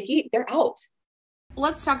it gets shaky, they're out.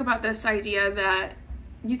 Let's talk about this idea that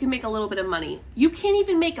you can make a little bit of money. You can't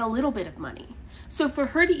even make a little bit of money. So for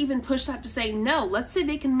her to even push that to say, no, let's say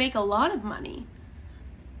they can make a lot of money,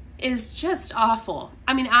 is just awful.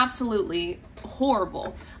 I mean, absolutely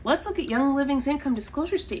horrible. Let's look at YoungLiving's income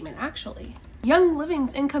disclosure statement, actually.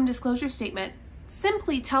 YoungLiving's income disclosure statement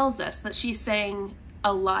simply tells us that she's saying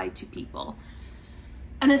a lie to people.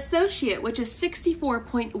 An associate, which is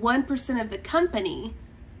 64.1% of the company,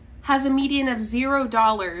 has a median of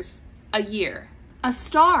 $0 a year. A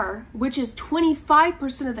star, which is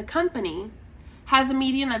 25% of the company, has a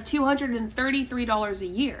median of $233 a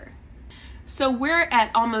year. So we're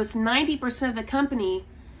at almost 90% of the company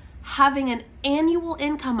having an annual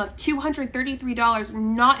income of $233,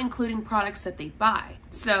 not including products that they buy.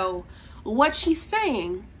 So what she's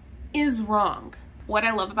saying is wrong. What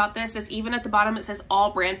I love about this is even at the bottom it says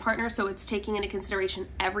all brand partners, so it's taking into consideration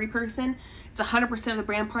every person. It's 100% of the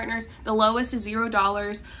brand partners. The lowest is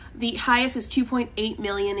 $0. The highest is 2.8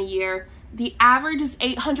 million a year. The average is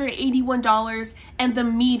 $881, and the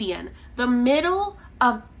median, the middle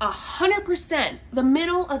of 100%, the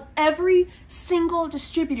middle of every single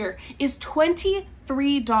distributor is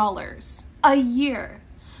 $23 a year.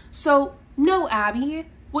 So no, Abby,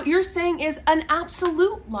 what you're saying is an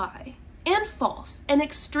absolute lie and false and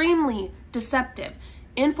extremely deceptive.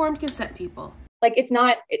 Informed consent, people. Like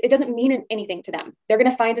it doesn't mean anything to them. They're going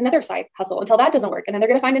to find another side hustle until that doesn't work. And then they're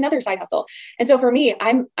going to find another side hustle. And so for me,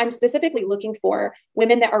 I'm specifically looking for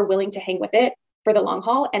women that are willing to hang with it for the long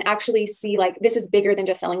haul and actually see like, this is bigger than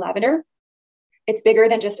just selling lavender. It's bigger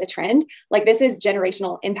than just a trend. Like this is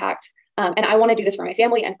generational impact. And I want to do this for my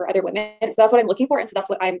family and for other women. So that's what I'm looking for. And so that's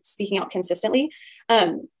what I'm speaking out consistently.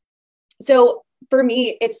 So for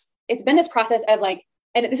me, it's been this process of like,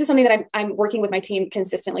 and this is something that I'm working with my team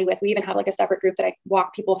consistently with. We even have like a separate group that I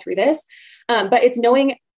walk people through this. But it's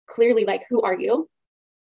knowing clearly, like, who are you?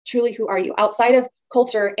 Truly, who are you? Outside of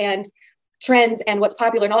culture and trends and what's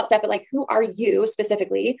popular and all that stuff, but like, who are you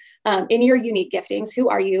specifically in your unique giftings? Who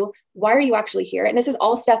are you? Why are you actually here? And this is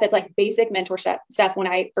all stuff that's like basic mentorship stuff when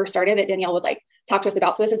I first started that Danielle would like talk to us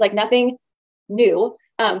about. So this is like nothing new,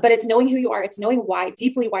 but it's knowing who you are. It's knowing why,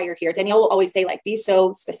 deeply why you're here. Danielle will always say like, be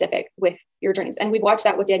so specific with your dreams. And we've watched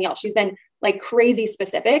that with Danielle. She's been like crazy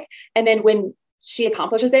specific. And then when she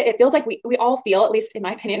accomplishes it, it feels like we all feel, at least in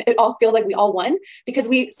my opinion, it all feels like we all won because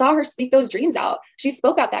we saw her speak those dreams out. She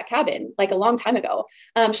spoke out that cabin like a long time ago.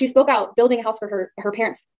 She spoke out building a house for her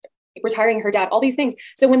parents, retiring her dad, all these things.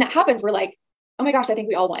 So when that happens, we're like, oh my gosh, I think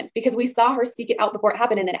we all won because we saw her speak it out before it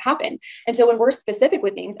happened and then it happened. And so when we're specific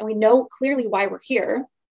with things and we know clearly why we're here,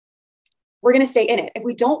 we're going to stay in it. If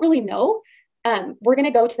we don't really know, we're going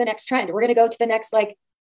to go to the next trend. We're going to go to the next like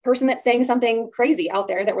person that's saying something crazy out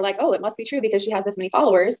there that we're like, oh, it must be true because she has this many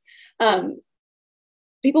followers.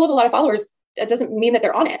 People with a lot of followers, that doesn't mean that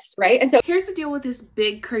they're honest, right? And so here's the deal with this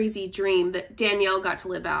big, crazy dream that Danielle got to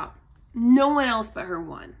live out. No one else but her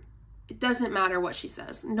won. It doesn't matter what she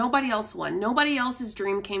says. Nobody else won. Nobody else's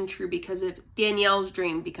dream came true because of Danielle's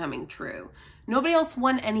dream becoming true. Nobody else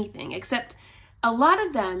won anything except a lot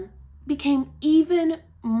of them became even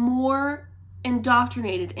more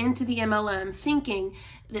indoctrinated into the MLM thinking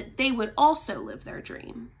that they would also live their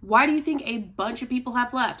dream. Why do you think a bunch of people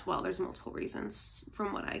have left? Well, there's multiple reasons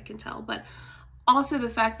from what I can tell, but also the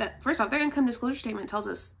fact that, first off, their income disclosure statement tells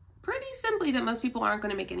us pretty simply that most people aren't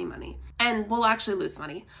going to make any money and will actually lose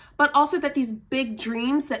money, but also that these big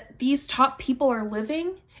dreams that these top people are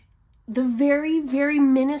living, the very, very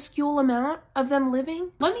minuscule amount of them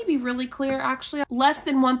living, let me be really clear, actually, less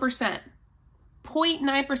than 1%.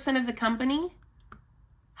 0.9% of the company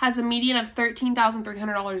has a median of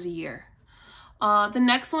 $13,300 a year. The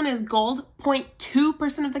next one is gold,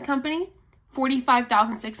 0.2% of the company,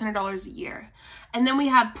 $45,600 a year. And then we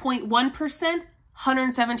have 0.1%,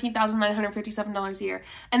 $117,957 a year.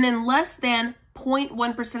 And then less than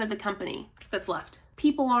 0.1% of the company that's left.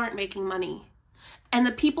 People aren't making money. And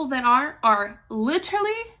the people that are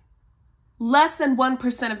literally less than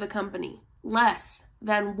 1% of the company. Less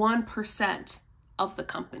than 1% of the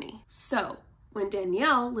company. So when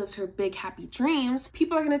Danielle lives her big happy dreams,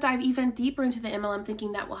 people are going to dive even deeper into the MLM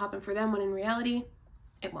thinking that will happen for them when in reality,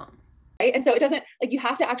 it won't. Right. And so it doesn't, like, you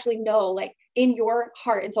have to actually know, like, in your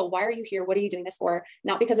heart and soul, why are you here? What are you doing this for?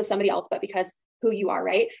 Not because of somebody else, but because who you are.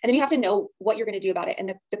 Right. And then you have to know what you're going to do about it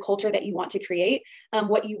and the culture that you want to create,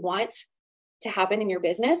 what you want to happen in your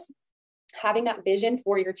business. having that vision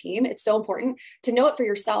for your team. It's so important to know it for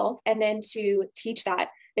yourself and then to teach that.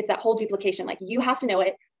 It's that whole duplication. Like you have to know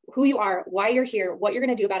it, who you are, why you're here, what you're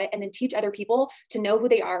going to do about it, and then teach other people to know who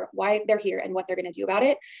they are, why they're here, and what they're going to do about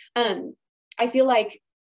it. I feel like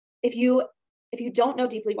if you don't know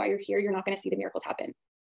deeply why you're here, you're not going to see the miracles happen.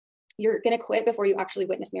 You're going to quit before you actually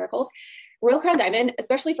witness miracles. Royal Crown Diamond,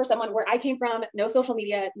 especially for someone where I came from, no social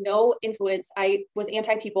media, no influence. I was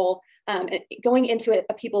anti-people, going into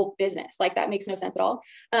a people business. Like that makes no sense at all.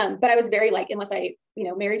 But I was very like, unless I,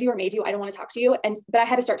 married you or made you, I don't want to talk to you. But I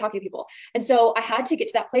had to start talking to people. And so I had to get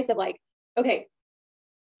to that place of like, okay,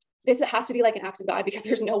 this has to be like an act of God, because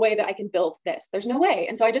there's no way that I can build this. There's no way.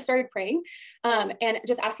 And so I just started praying, and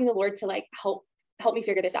just asking the Lord to like help me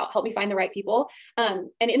figure this out, help me find the right people.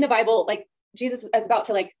 And in the Bible, like Jesus is about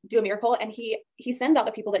to like do a miracle, and he sends out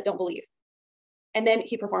the people that don't believe. And then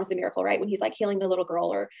he performs the miracle, right? When he's like healing the little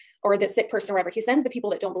girl or the sick person or whatever, he sends the people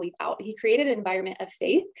that don't believe out. He created an environment of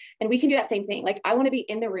faith, and we can do that same thing. Like I want to be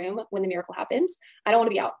in the room when the miracle happens. I don't want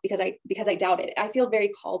to be out because I doubt it. I feel very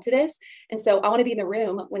called to this. And so I want to be in the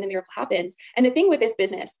room when the miracle happens. And the thing with this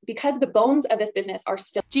business, because the bones of this business are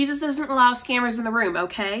still. Jesus doesn't allow scammers in the room,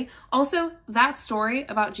 okay? Also, that story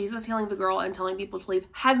about Jesus healing the girl and telling people to leave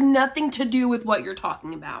has nothing to do with what you're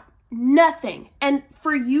talking about. Nothing. And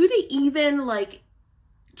for you to even like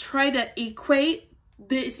try to equate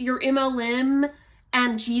this, your MLM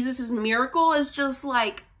and Jesus's miracle, is just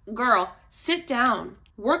like, girl, sit down,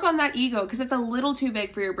 work on that ego, because it's a little too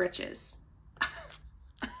big for your britches.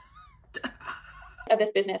 Of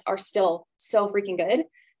this business are still so freaking good.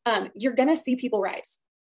 You're going to see people rise.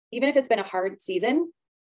 Even if it's been a hard season,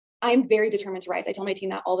 I'm very determined to rise. I tell my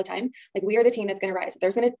team that all the time. Like, we are the team that's going to rise. If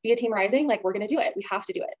there's going to be a team rising, like, we're going to do it. We have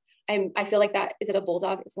to do it. I feel like that, is it a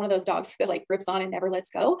bulldog? It's one of those dogs that like grips on and never lets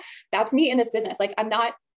go. That's me in this business. Like, I'm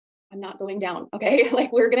not going down. Okay.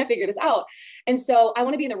 Like, we're going to figure this out. And so I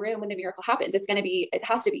want to be in the room when the miracle happens. It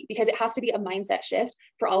has to be, because it has to be a mindset shift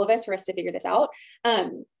for all of us, for us to figure this out.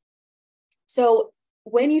 So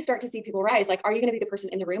when you start to see people rise, like, are you going to be the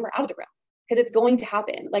person in the room or out of the room? Because it's going to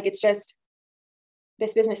happen. Like, it's just,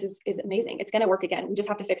 this business is amazing. It's going to work again. We just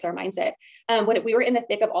have to fix our mindset. When we were in the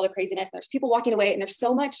thick of all the craziness, there's people walking away, and there's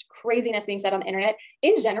so much craziness being said on the internet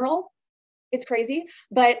in general. It's crazy.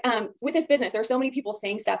 But with this business, there are so many people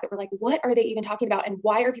saying stuff that we're like, what are they even talking about? And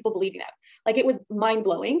why are people believing them? Like, it was mind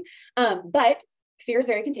blowing. But fear is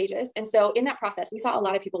very contagious. And so in that process, we saw a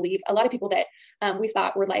lot of people leave, a lot of people that we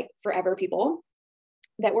thought were like forever people,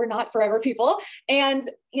 that were not forever people. And,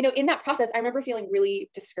 in that process, I remember feeling really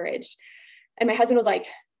discouraged. And my husband was like,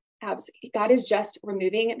 Abs, God is just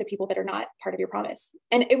removing the people that are not part of your promise.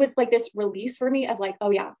 And it was like this release for me of like,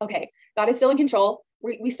 oh yeah, okay, God is still in control.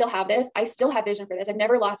 We still have this. I still have vision for this. I've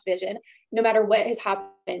never lost vision, no matter what has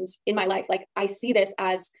happened in my life. Like, I see this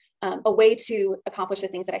as a way to accomplish the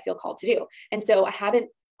things that I feel called to do. And so I haven't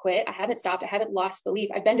quit. I haven't stopped. I haven't lost belief.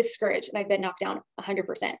 I've been discouraged, and I've been knocked down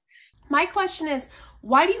 100%. My question is,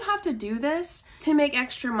 why do you have to do this to make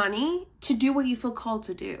extra money to do what you feel called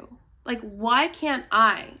to do? Like, why can't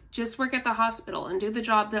I just work at the hospital and do the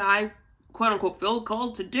job that I, quote unquote, feel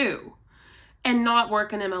called to do and not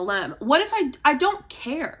work in MLM? What if I don't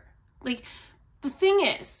care? Like, the thing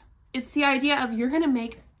is, it's the idea of you're going to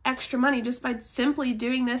make extra money just by simply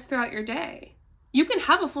doing this throughout your day. You can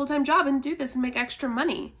have a full-time job and do this and make extra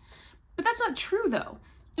money. But that's not true, though.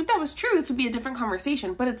 If that was true, this would be a different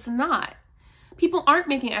conversation, but it's not. People aren't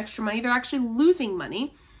making extra money. They're actually losing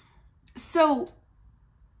money. So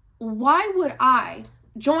why would I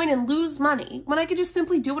join and lose money when I could just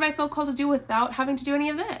simply do what I feel called to do without having to do any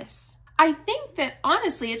of this? I think that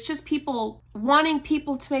honestly, it's just people wanting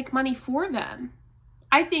people to make money for them.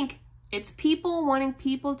 I think it's people wanting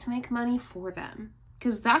people to make money for them,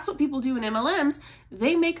 because that's what people do in MLMs.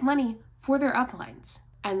 They make money for their uplines,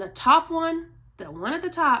 and the one at the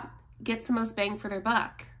top gets the most bang for their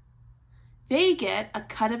buck. They get a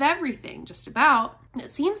cut of everything, just about.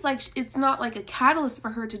 It seems like it's not like a catalyst for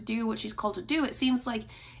her to do what she's called to do. It seems like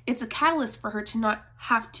it's a catalyst for her to not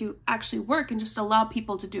have to actually work and just allow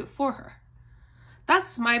people to do it for her.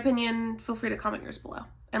 That's my opinion. Feel free to comment yours below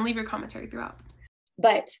and leave your commentary throughout.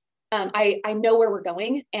 But I know where we're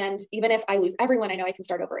going. And even if I lose everyone, I know I can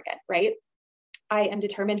start over again, right? I am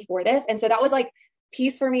determined for this. And so that was like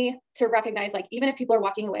peace for me to recognize, like, even if people are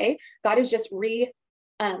walking away, God is just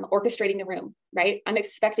orchestrating the room, right? I'm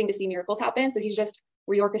expecting to see miracles happen. So he's just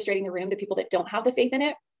reorchestrating the room. The people that don't have the faith in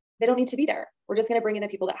it, they don't need to be there. We're just going to bring in the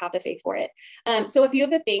people that have the faith for it. So a few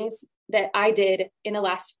of the things that I did in the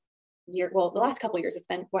last year, well, the last couple of years, it's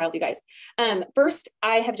been wild, you guys. First,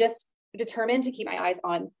 I have just determined to keep my eyes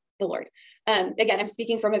on the Lord. Again, I'm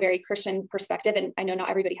speaking from a very Christian perspective, and I know not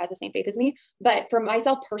everybody has the same faith as me, but for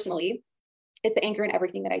myself personally, it's the anchor in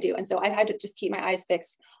everything that I do. And so I've had to just keep my eyes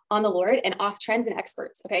fixed on the Lord and off trends and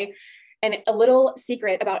experts. Okay. And a little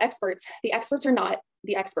secret about experts, the experts are not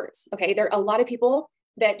the experts. Okay. There are a lot of people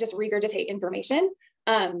that just regurgitate information,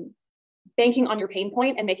 banking on your pain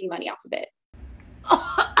point and making money off of it.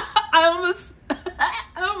 I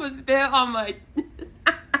almost bit on my,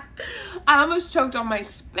 I almost choked on my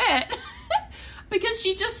spit because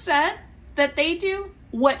she just said that they do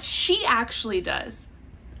what she actually does.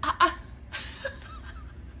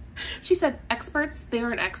 She said, experts, they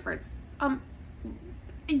aren't experts.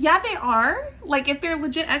 Yeah, they are. Like, if they're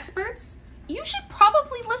legit experts, you should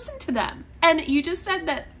probably listen to them. And you just said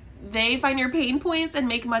that they find your pain points and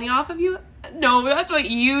make money off of you. No, that's what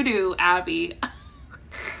you do, Abby.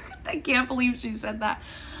 I can't believe she said that.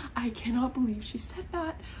 I cannot believe she said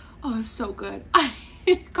that. Oh, it's so good.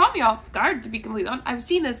 It caught me off guard, to be completely honest. I've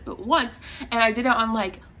seen this but once, and I did it on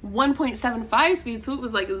like 1.75 speed, so it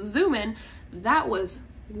was like zoom in. That was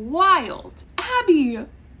wild. Abby,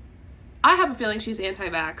 I have a feeling she's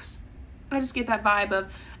anti-vax. I just get that vibe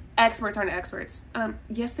of experts aren't experts.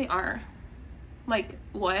 Yes, they are. Like,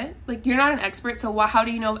 what? Like, you're not an expert, so how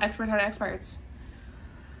do you know experts aren't experts?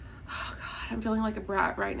 Oh God, I'm feeling like a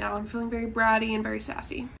brat right now. I'm feeling very bratty and very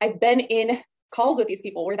sassy. I've been in calls with these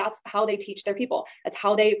people where that's how they teach their people. That's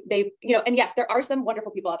how they, you know, and yes, there are some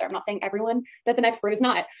wonderful people out there. I'm not saying everyone that's an expert is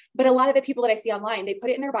not, but a lot of the people that I see online, they put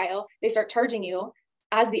it in their bio, they start charging you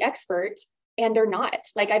as the expert, and they're not.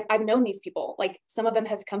 Like, I've known these people, like some of them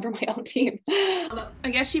have come from my own team. I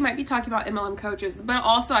guess she might be talking about MLM coaches, but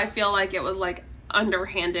also I feel like it was like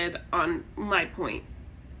underhanded on my point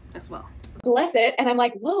as well. Bless it. And I'm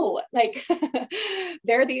like, whoa, like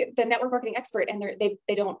they're the network marketing expert, and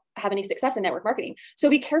they don't have any success in network marketing. So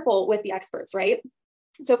be careful with the experts, right?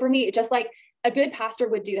 So for me, just like a good pastor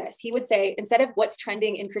would do this, he would say, instead of what's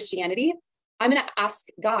trending in Christianity, I'm going to ask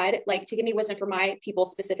God, like, to give me wisdom for my people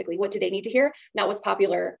specifically. What do they need to hear? Not what's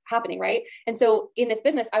popular happening. Right. And so in this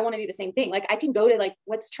business, I want to do the same thing. Like, I can go to like,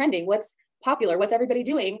 what's trending, what's popular, what's everybody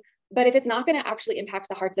doing. But if it's not going to actually impact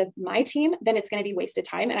the hearts of my team, then it's going to be wasted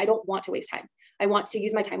time. And I don't want to waste time. I want to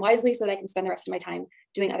use my time wisely so that I can spend the rest of my time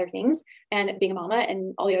doing other things and being a mama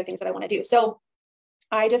and all the other things that I want to do. So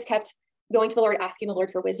I just kept going to the Lord, asking the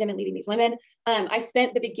Lord for wisdom and leading these women. I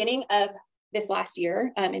spent the beginning of this last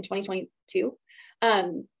year, in 2022,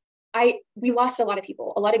 we lost a lot of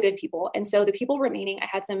people, a lot of good people. And so the people remaining, I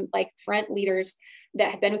had some like front leaders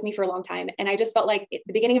that had been with me for a long time. And I just felt like at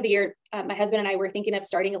the beginning of the year, my husband and I were thinking of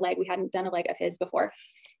starting a leg. We hadn't done a leg of his before.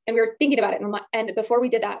 And we were thinking about it. And before we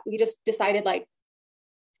did that, we just decided, like,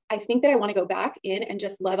 I think that I want to go back in and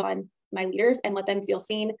just love on my leaders and let them feel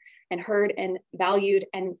seen and heard and valued.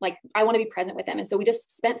 And like, I want to be present with them. And so we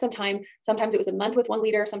just spent some time. Sometimes it was a month with one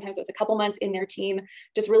leader. Sometimes it was a couple months in their team,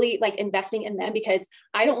 just really like investing in them, because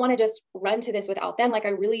I don't want to just run to this without them. Like, I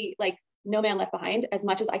really, like, no man left behind as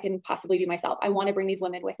much as I can possibly do myself. I want to bring these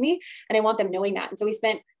women with me, and I want them knowing that. And so we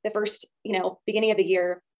spent the first, beginning of the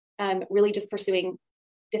year, really just pursuing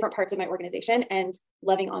different parts of my organization and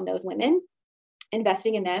loving on those women,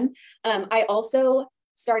 investing in them. I also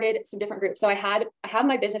started some different groups. So I have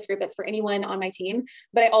my business group that's for anyone on my team,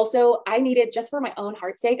 but I needed, just for my own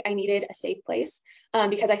heart's sake, I needed a safe place,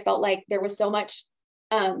 because I felt like there was so much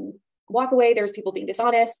walk away. There was people being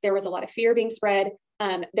dishonest. There was a lot of fear being spread.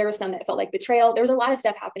 There was some that felt like betrayal. There was a lot of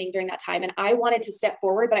stuff happening during that time. And I wanted to step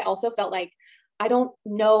forward, but I also felt like I don't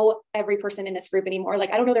know every person in this group anymore.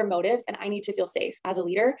 Like, I don't know their motives, and I need to feel safe as a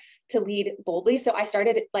leader to lead boldly. So I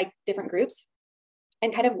started like different groups,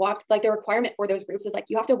 and kind of walked, like, the requirement for those groups is like,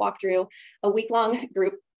 you have to walk through a week-long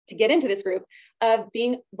group to get into this group of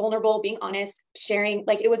being vulnerable, being honest, sharing.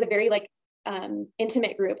 Like, it was a very like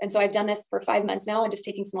intimate group. And so I've done this for 5 months now, and just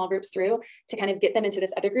taking small groups through to kind of get them into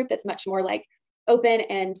this other group that's much more like open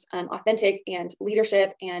and authentic and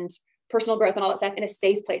leadership and personal growth and all that stuff in a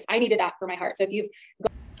safe place. I needed that for my heart. So if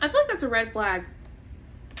I feel like that's a red flag.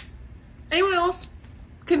 Anyone else?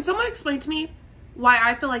 Can someone explain to me why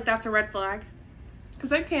I feel like that's a red flag?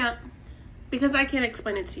 Because I can't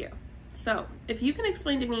explain it to you. So if you can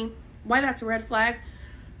explain to me why that's a red flag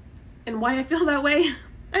and why I feel that way,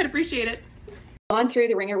 I'd appreciate it. Gone through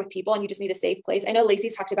the ringer with people, and you just need a safe place. I know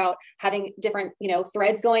Lacey's talked about having different,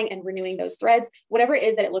 threads going and renewing those threads, whatever it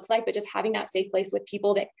is that it looks like, but just having that safe place with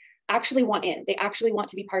people that actually want in, they actually want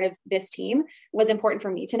to be part of this team, was important for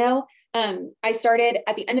me to know. I started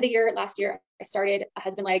at the end of the year, last year, I started a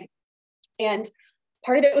husband leg, and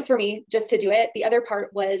part of it was for me just to do it. The other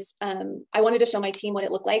part was, I wanted to show my team what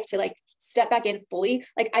it looked like to like step back in fully.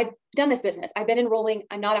 Like I've done this business. I've been enrolling.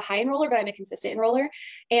 I'm not a high enroller, but I'm a consistent enroller.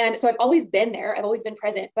 And so I've always been there. I've always been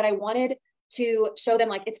present, but I wanted to show them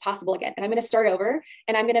like it's possible again. And I'm going to start over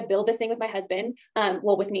and I'm going to build this thing with my husband.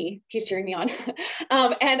 Well, with me, he's cheering me on.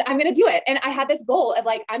 And I'm going to do it. And I had this goal of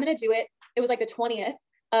like, I'm going to do it. It was like the 20th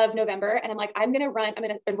of November. And I'm like, I'm going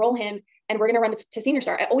to enroll him and we're going to run to Senior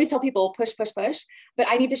Star. I always tell people push, push, push, but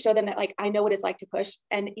I need to show them that like, I know what it's like to push.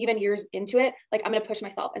 And even years into it, like I'm going to push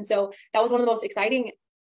myself. And so that was one of the most exciting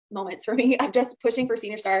moments for me of just pushing for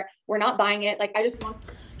Senior Star. We're not buying it. Like I just want.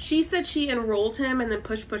 She said she enrolled him and then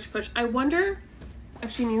push, push, push. I wonder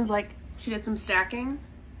if she means like she did some stacking.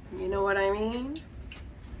 You know what I mean?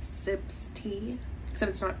 Sips tea. Except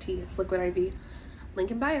it's not tea, it's liquid IV.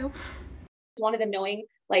 Link in bio. Wanted them knowing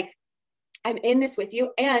like I'm in this with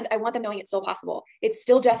you, and I want them knowing it's still possible. It's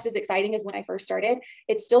still just as exciting as when I first started.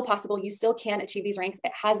 It's still possible. You still can achieve these ranks.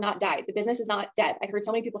 It has not died. The business is not dead. I heard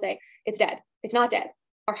so many people say it's dead. It's not dead.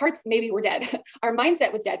 Our hearts maybe were dead. Our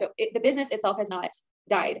mindset was dead, but the business itself has not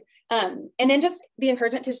died. And then just the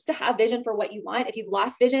encouragement to just to have vision for what you want. If you've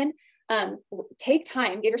lost vision, take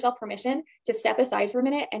time, give yourself permission to step aside for a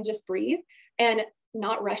minute and just breathe and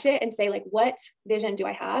not rush it and say like, what vision do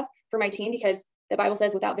I have for my team? Because the Bible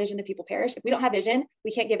says without vision, the people perish. If we don't have vision,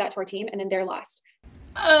 we can't give that to our team and then they're lost.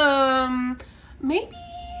 Maybe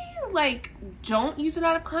like don't use it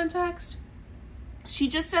out of context. She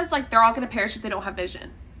just says like they're all gonna perish if they don't have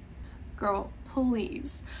vision. Girl,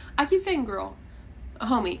 please. I keep saying girl.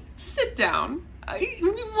 Homie, sit down.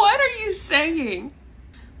 What are you saying?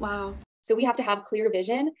 Wow. So we have to have clear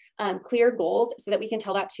vision, clear goals so that we can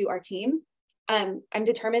tell that to our team. I'm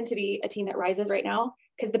determined to be a team that rises right now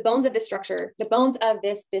because the bones of this structure, the bones of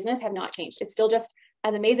this business have not changed. It's still just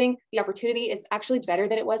as amazing. The opportunity is actually better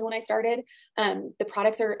than it was when I started. The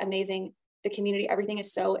products are amazing. The community, everything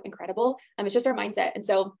is so incredible. It's just our mindset. And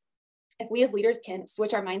so if we as leaders can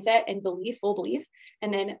switch our mindset and belief, full belief,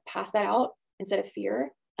 and then pass that out instead of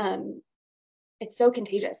fear, it's so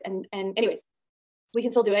contagious. And anyways, we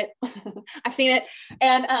can still do it. I've seen it.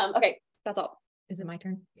 And okay, that's all. Is it my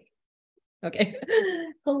turn? Okay.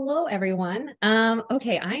 Hello, everyone.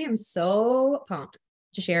 Okay. I am so pumped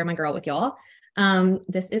to share my girl with y'all.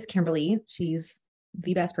 This is Kimberly. She's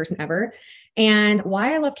the best person ever. And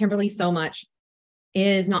why I love Kimberly so much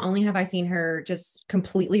is not only have I seen her just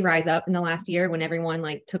completely rise up in the last year when everyone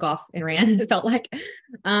like took off and ran, it felt like,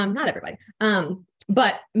 not everybody,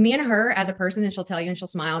 but me and her as a person, and she'll tell you and she'll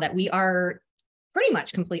smile that we are pretty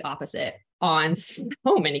much complete opposite on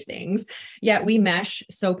so many things, yet we mesh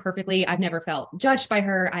so perfectly. I've never felt judged by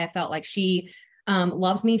her. I have felt like she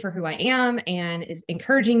loves me for who I am and is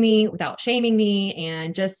encouraging me without shaming me.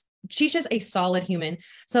 And she's just a solid human.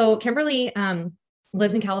 So Kimberly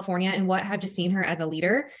lives in California, and what I've just seen her as a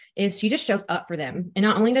leader is she just shows up for them. And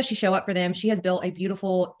not only does she show up for them, she has built a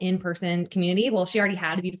beautiful in-person community. Well, she already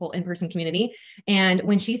had a beautiful in-person community. And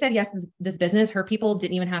when she said yes to this business, her people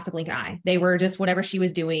didn't even have to blink an eye. They were just whatever she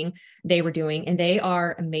was doing, they were doing, and they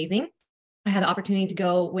are amazing. I had the opportunity to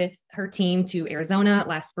go with her team to Arizona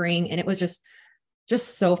last spring, and it was just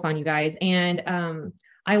so fun, you guys. And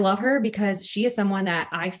I love her because she is someone that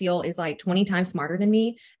I feel is like 20 times smarter than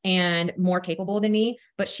me and more capable than me,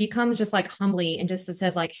 but she comes just like humbly and just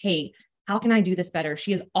says like, hey, how can I do this better?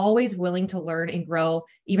 She is always willing to learn and grow.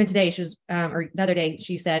 Even today, she was, or the other day,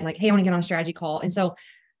 she said like, hey, I want to get on a strategy call. And so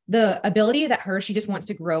the ability that she just wants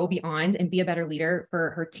to grow beyond and be a better leader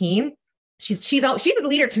for her team. She's a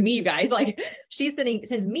leader to me, you guys. Like she's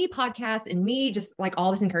sends me podcasts and me just like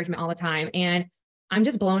all this encouragement all the time. And I'm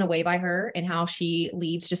just blown away by her and how she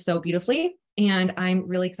leads just so beautifully. And I'm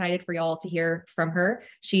really excited for y'all to hear from her.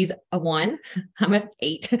 She's a 1. I'm an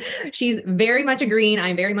 8. She's very much a green.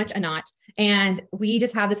 I'm very much a not. And we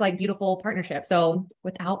just have this like beautiful partnership. So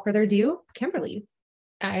without further ado, Kimberly.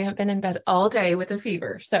 I have been in bed all day with a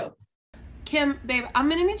fever. So Kim, babe, I'm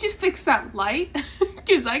going to need you to fix that light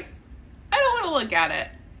because I don't want to look at it.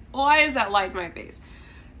 Why is that light in my face?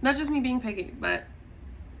 Not just me being picky, but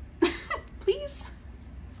please.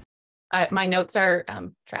 My notes are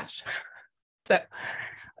trash. So,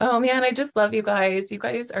 oh man, I just love you guys. You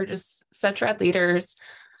guys are just such rad leaders.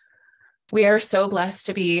 We are so blessed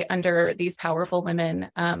to be under these powerful women.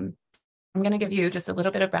 I'm going to give you just a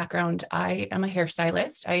little bit of background. I am a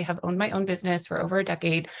hairstylist. I have owned my own business for over a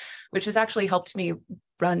decade, which has actually helped me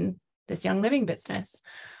run this Young Living business.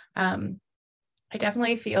 I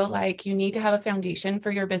definitely feel like you need to have a foundation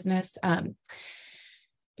for your business.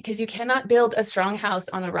 Because you cannot build a strong house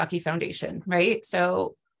on a rocky foundation, right?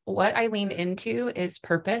 So what I lean into is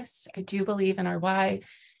purpose. I do believe in our why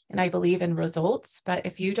and I believe in results. But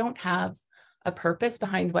if you don't have a purpose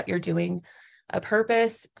behind what you're doing, a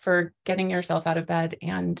purpose for getting yourself out of bed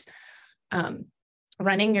and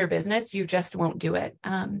running your business, you just won't do it.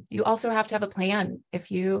 You also have to have a plan.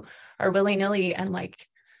 If you are willy-nilly, and like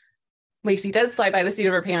Lacey does fly by the seat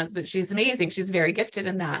of her pants, but she's amazing. She's very gifted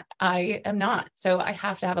in that. I am not. So I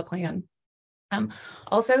have to have a plan.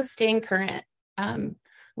 Also staying current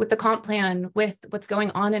with the comp plan, with what's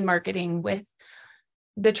going on in marketing, with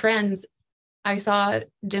the trends. I saw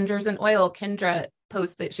Gingers and Oil, Kendra,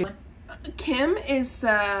 post that Kim is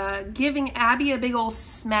giving Abby a big old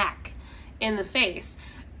smack in the face,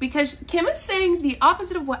 because Kim is saying the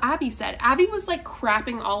opposite of what Abby said. Abby was like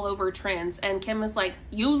crapping all over trends, and Kim was like,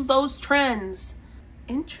 use those trends.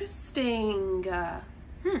 Interesting.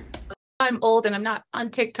 I'm old and I'm not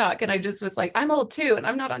on TikTok. And I just was like, I'm old too, and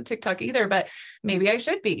I'm not on TikTok either, but maybe I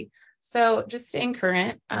should be. So just staying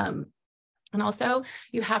current. And also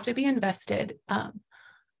you have to be invested.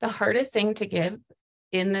 The hardest thing to give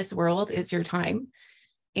in this world is your time,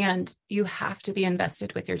 and you have to be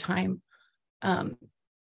invested with your time.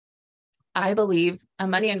 I believe a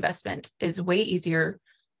money investment is way easier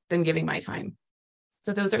than giving my time.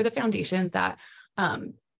 So those are the foundations that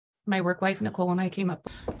my work wife, Nicole, and I came up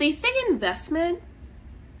with. They say investment,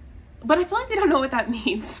 but I feel like they don't know what that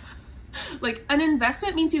means. Like, an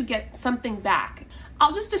investment means you get something back.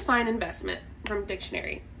 I'll just define investment from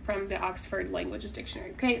dictionary, from the Oxford Languages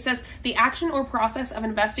Dictionary. Okay, it says the action or process of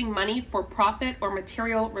investing money for profit or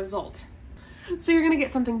material result. So you're going to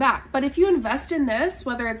get something back. But if you invest in this,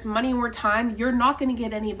 whether it's money or time, you're not going to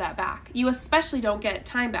get any of that back. You especially don't get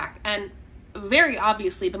time back. And very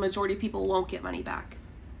obviously, the majority of people won't get money back.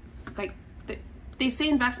 Like, they say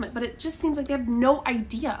investment, but it just seems like they have no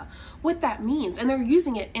idea what that means, and they're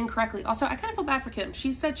using it incorrectly. Also, I kind of feel bad for Kim.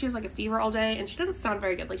 She said she has like a fever all day, and she doesn't sound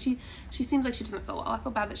very good. Like, she seems like she doesn't feel well. I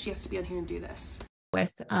feel bad that she has to be on here and do this.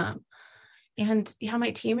 And yeah,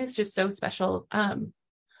 my team is just so special.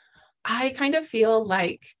 I kind of feel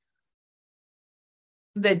like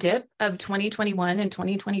the dip of 2021 and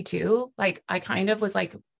 2022, like I kind of was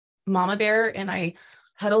like mama bear, and I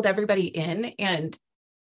huddled everybody in and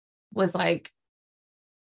was like,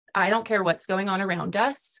 I don't care what's going on around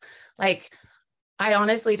us. Like, I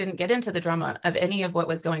honestly didn't get into the drama of any of what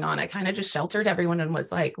was going on. I kind of just sheltered everyone and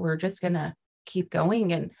was like, we're just going to keep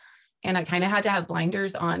going. And I kind of had to have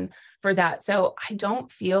blinders on for that. So I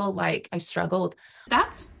don't feel like I struggled.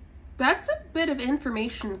 That's a bit of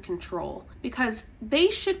information control, because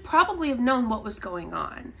they should probably have known what was going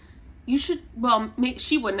on. You should, well,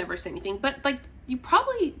 she would never say anything, but like, you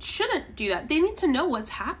probably shouldn't do that. They need to know what's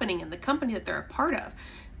happening in the company that they're a part of.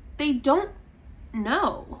 They don't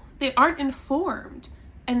know. They aren't informed,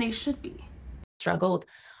 and they should be. Struggled.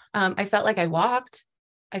 I felt like I walked.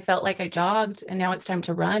 I felt like I jogged, and now it's time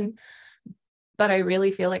to run. But I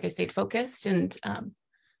really feel like I stayed focused and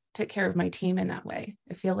took care of my team in that way.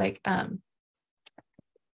 I feel like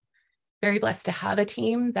very blessed to have a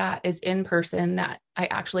team that is in person, that I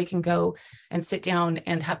actually can go and sit down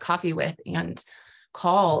and have coffee with and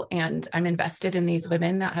call. And I'm invested in these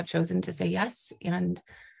women that have chosen to say yes. And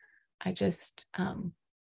I just,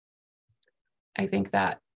 I think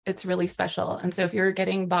that it's really special. And so if you're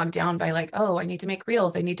getting bogged down by like, oh, I need to make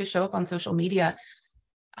reels, I need to show up on social media,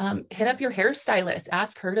 hit up your hairstylist,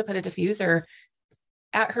 ask her to put a diffuser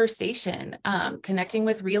at her station, connecting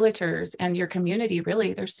with realtors and your community.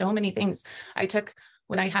 Really, there's so many things.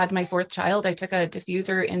 When I had my fourth child, I took a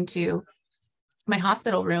diffuser into my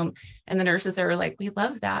hospital room, and the nurses are like, we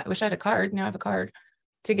love that. I wish I had a card. Now I have a card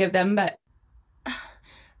to give them. But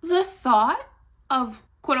the thought of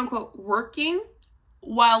quote unquote working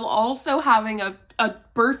while also having a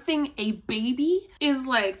birthing a baby is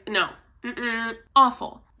like, no,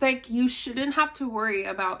 awful. Like, you shouldn't have to worry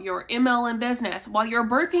about your MLM business while you're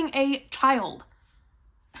birthing a child.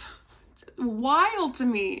 It's wild to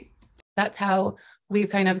me. That's how we've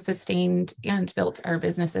kind of sustained and built our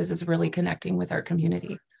businesses, is really connecting with our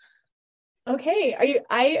community. Okay.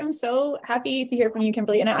 I am so happy to hear from you,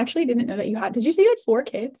 Kimberly. And I actually didn't know that did you say you had 4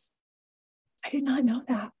 kids? I did not know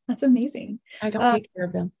that. That's amazing. I don't take care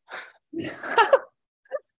of them.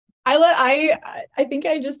 I think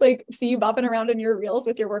I just like see you bopping around in your reels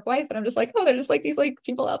with your work wife, and I'm just like, oh, they're just like these like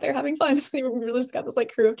people out there having fun. We really just got this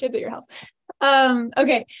like crew of kids at your house.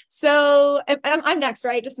 Okay, so I'm next,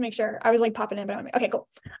 right? Just to make sure. I was like popping in, but okay, cool.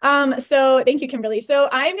 So thank you, Kimberly. So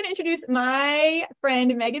I'm going to introduce my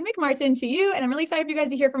friend Megan McMartin to you, and I'm really excited for you guys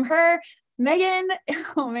to hear from her. Megan,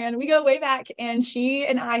 oh man, we go way back, and she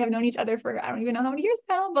and I have known each other for, I don't even know how many years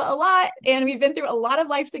now, but a lot. And we've been through a lot of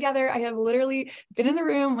life together. I have literally been in the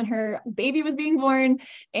room when her baby was being born.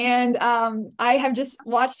 And I have just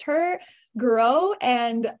watched her grow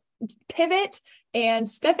and pivot and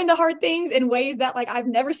step into hard things in ways that like I've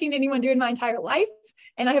never seen anyone do in my entire life.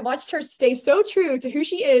 And I have watched her stay so true to who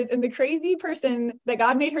she is and the crazy person that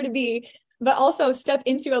God made her to be, but also step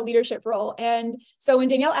into a leadership role. And so when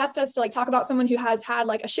Danielle asked us to like talk about someone who has had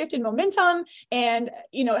like a shift in momentum and,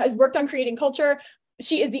 you know, has worked on creating culture,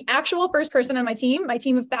 she is the actual first person on my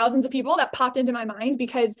team of thousands of people that popped into my mind,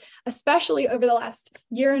 because especially over the last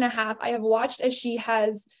year and a half, I have watched as she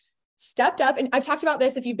has stepped up. And I've talked about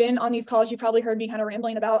this. If you've been on these calls, you've probably heard me kind of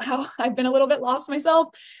rambling about how I've been a little bit lost myself.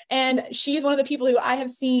 And she's one of the people who I have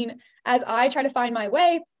seen as I try to find my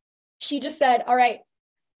way. She just said, all right,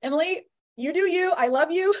 Emily, you do you. I love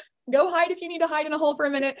you. Go hide if you need to hide in a hole for a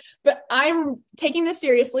minute, but I'm taking this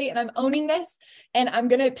seriously and I'm owning this, and I'm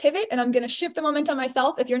going to pivot and I'm going to shift the momentum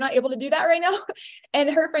myself if you're not able to do that right now. And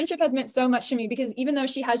her friendship has meant so much to me, because even though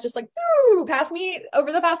she has just like passed me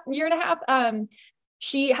over the past year and a half,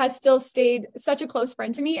 she has still stayed such a close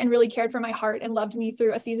friend to me and really cared for my heart and loved me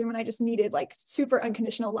through a season when I just needed like super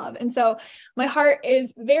unconditional love. And so my heart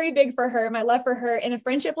is very big for her, my love for her in a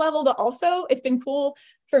friendship level, but also it's been cool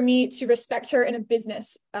for me to respect her in a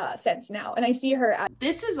business sense now. And I see her as—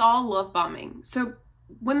 This is all love bombing. So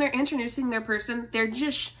when they're introducing their person, they're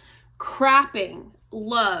just crapping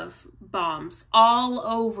love bombs all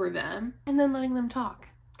over them and then letting them talk.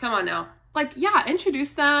 Come on now. Like, yeah,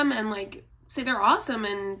 introduce them and like say they're awesome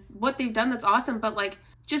and what they've done that's awesome, but like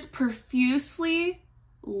just profusely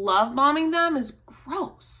love bombing them is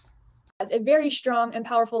gross. As a very strong and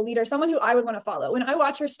powerful leader, someone who I would want to follow. When I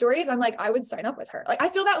watch her stories, I'm like, I would sign up with her. Like, I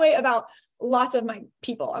feel that way about lots of my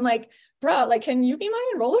people. I'm like, bro, like, can you be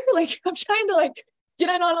my enroller? Like, I'm trying to like get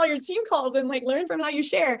in on all your team calls and like learn from how you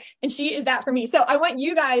share. And she is that for me. So I want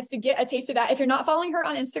you guys to get a taste of that. If you're not following her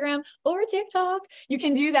on Instagram or TikTok, you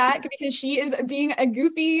can do that, because she is being a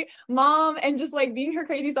goofy mom and just like being her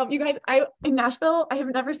crazy self. You guys, in Nashville, I have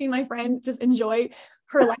never seen my friend just enjoy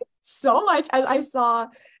her life so much as I saw.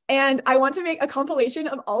 And I want to make a compilation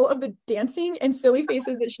of all of the dancing and silly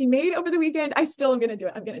faces that she made over the weekend. I still am going to do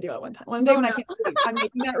it. I'm going to do it one day when I can't sleep. I'm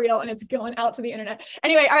making that real and it's going out to the internet.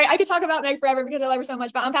 Anyway, all right. I could talk about Meg forever because I love her so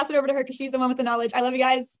much, but I'm passing it over to her because she's the one with the knowledge. I love you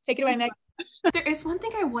guys. Take it away, Meg. There is one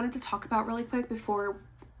thing I wanted to talk about really quick before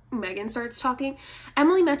Megan starts talking.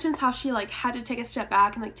 Emily mentions how she like had to take a step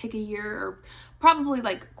back and like take a year, or probably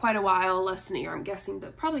like quite a while, less than a year, I'm guessing,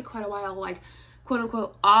 but probably quite a while, like quote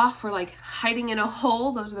unquote off, or like hiding in a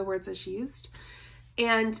hole. Those are the words that she used.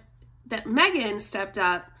 And that Megan stepped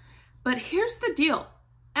up. But here's the deal.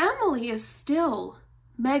 Emily is still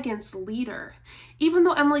Megan's leader. Even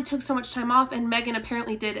though Emily took so much time off, and Megan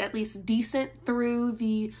apparently did at least decent through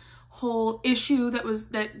the whole issue that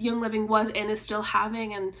YoungLiving was and is still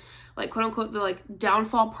having, and like quote unquote the like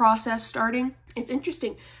downfall process starting. It's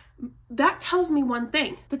interesting. That tells me one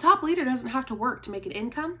thing. The top leader doesn't have to work to make an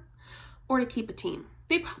income or to keep a team.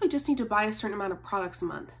 They probably just need to buy a certain amount of products a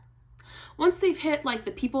month. Once they've hit like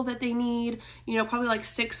the people that they need, you know, probably like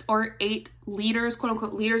 6 or 8 leaders, quote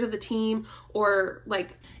unquote leaders of the team, or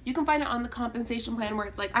like you can find it on the compensation plan where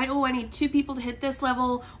it's like, I need 2 people to hit this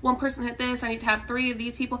level, 1 person hit this, I need to have 3 of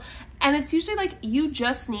these people. And it's usually like you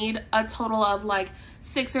just need a total of like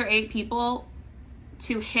 6 or 8 people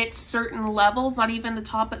to hit certain levels, not even the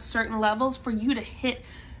top, but certain levels for you to hit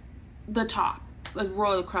the top, a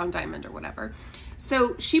Royal Crown Diamond or whatever.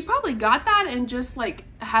 So she probably got that and just like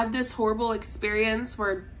had this horrible experience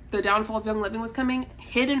where the downfall of YoungLiving was coming,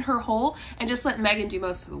 hid in her hole, and just let Megan do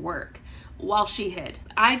most of the work while she hid.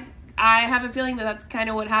 I have a feeling that that's kind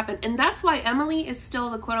of what happened. And that's why Emily is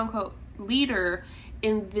still the quote unquote leader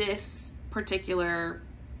in this particular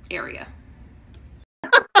area.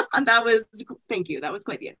 Thank you. That was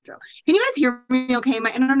quite the intro. Can you guys hear me okay?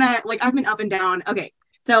 My internet, like I've been up and down. Okay.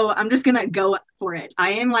 So I'm just going to go for it.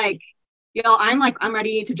 I am like, I'm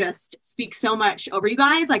ready to just speak so much over you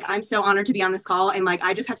guys. Like, I'm so honored to be on this call. And like,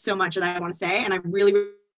 I just have so much that I want to say. And I really,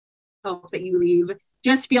 really hope that you leave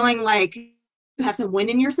just feeling like you have some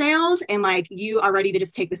wind in your sails and like you are ready to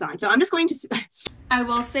just take this on. So I'm just going to. I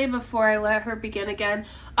will say before I let her begin again,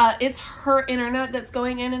 it's her internet that's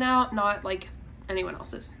going in and out, not like anyone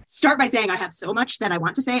else's. Start by saying I have so much that I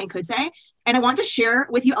want to say and could say. And I want to share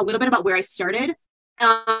with you a little bit about where I started.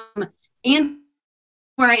 And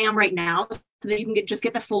where I am right now, so that you can just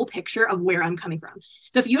get the full picture of where I'm coming from.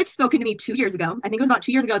 So if you had spoken to me 2 years ago, I think it was about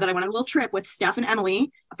 2 years ago that I went on a little trip with Steph and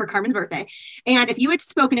Emily for Carmen's birthday. And if you had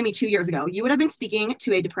spoken to me 2 years ago, you would have been speaking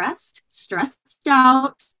to a depressed, stressed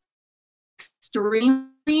out,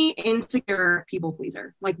 extremely insecure people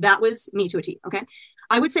pleaser. Like that was me to a T. Okay.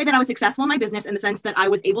 I would say that I was successful in my business in the sense that I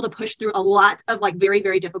was able to push through a lot of like very,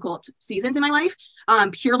 very difficult seasons in my life,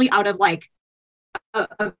 purely out of like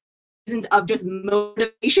reasons of just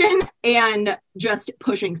motivation and just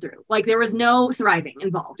pushing through. Like there was no thriving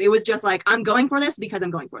involved. It was just like, I'm going for this because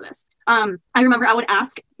I'm going for this. I remember I would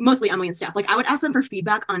ask mostly Emily and staff, like I would ask them for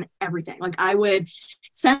feedback on everything. Like I would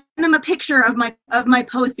send them a picture of my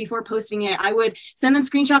post before posting it. I would send them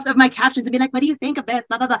screenshots of my captions and be like, what do you think of this?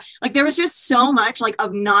 Blah, blah, blah. Like there was just so much like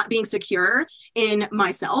of not being secure in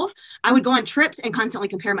myself. I would go on trips and constantly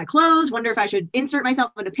compare my clothes, wonder if I should insert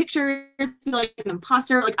myself into pictures, feel like an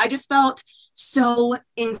imposter. Like I just felt so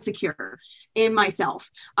insecure in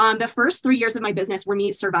myself. The first 3 years of my business were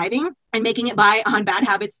me surviving and making it by on bad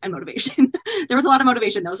habits and motivation. There was a lot of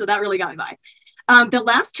motivation though, so that really got me by. The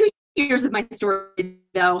last 2 years of my story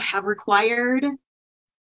though have required,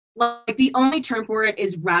 like the only term for it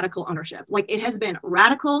is radical ownership. Like it has been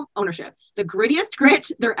radical ownership, the grittiest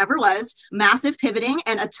grit there ever was, massive pivoting,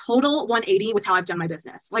 and a total 180 with how I've done my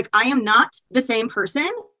business. Like I am not the same person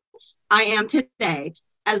I am today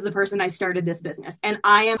as the person I started this business. And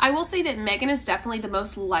I will say that Megan is definitely the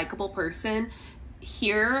most likable person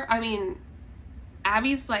here. I mean,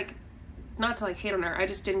 Abby's like, not to like hate on her, I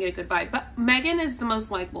just didn't get a good vibe, but Megan is the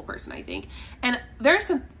most likable person, I think. And there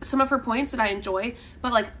are some of her points that I enjoy,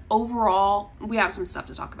 but like overall, we have some stuff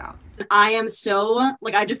to talk about. I am so,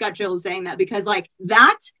 like, I just got chills saying that because like,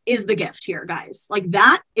 that is the gift here, guys. Like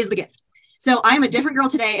that is the gift. So I am a different girl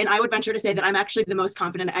today. And I would venture to say that I'm actually the most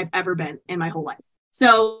confident I've ever been in my whole life.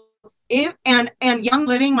 So and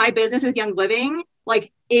YoungLiving, my business with YoungLiving,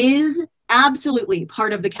 like is absolutely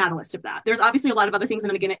part of the catalyst of that. There's obviously a lot of other things I'm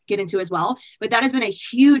going to get into as well, but that has been a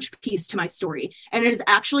huge piece to my story. And it has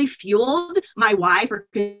actually fueled my why for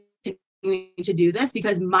continuing to do this,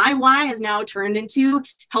 because my why has now turned into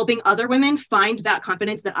helping other women find that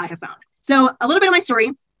confidence that I have found. So a little bit of my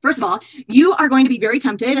story. First of all, you are going to be very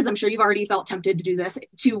tempted, as I'm sure you've already felt tempted to do this,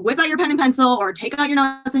 to whip out your pen and pencil or take out your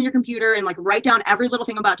notes on your computer and like write down every little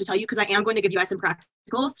thing I'm about to tell you, because I am going to give you guys some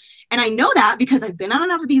practicals. And I know that because I've been on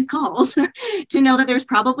enough of these calls to know that there's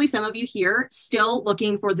probably some of you here still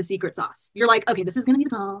looking for the secret sauce. You're like, okay, this is going to be the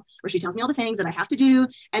call where she tells me all the things that I have to do.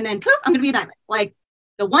 And then poof, I'm going to be a diamond. Like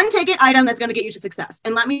the one ticket item that's going to get you to success.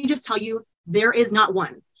 And let me just tell you, there is not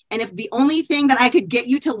one. And if the only thing that I could get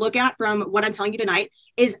you to look at from what I'm telling you tonight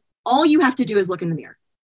is all you have to do is look in the mirror.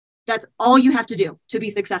 That's all you have to do to be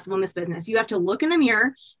successful in this business. You have to look in the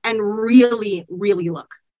mirror and really, really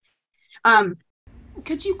look.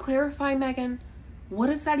 Could you clarify, Megan? What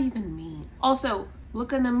does that even mean? Also,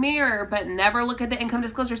 look in the mirror, but never look at the income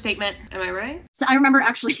disclosure statement. Am I right? So I remember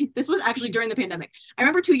actually, this was actually during the pandemic. I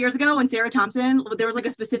remember 2 years ago when Sarah Thompson, there was like a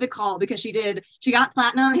specific call because she got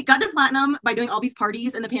to platinum by doing all these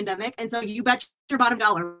parties in the pandemic. And so you bet your bottom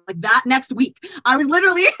dollar, like that next week, I was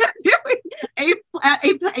literally doing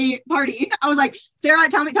a party. I was like, Sarah,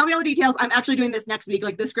 tell me all the details. I'm actually doing this next week.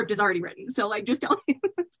 Like the script is already written. So like, just tell me.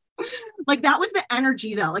 Like that was the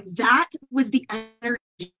energy though. Like that was the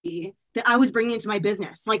energy that I was bringing into my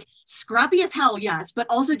business. Like scrappy as hell, yes, but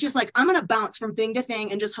also just like, I'm going to bounce from thing to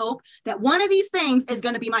thing and just hope that one of these things is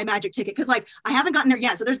going to be my magic ticket. Cause like, I haven't gotten there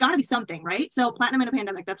yet. So there's gotta be something, right? So platinum in a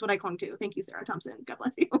pandemic, that's what I clung to. Thank you, Sarah Thompson. God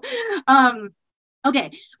bless you.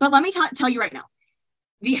 Okay. But let me tell you right now,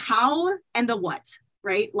 the how and the what,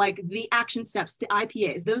 right? Like the action steps, the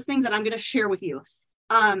IPAs, those things that I'm going to share with you.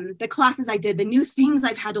 The classes I did, the new things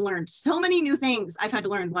I've had to learn, so many new things I've had to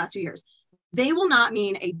learn the last 2 years. They will not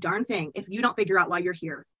mean a darn thing if you don't figure out why you're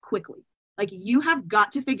here quickly. Like you have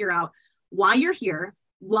got to figure out why you're here,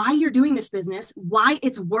 why you're doing this business, why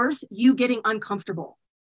it's worth you getting uncomfortable.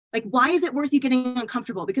 Like, why is it worth you getting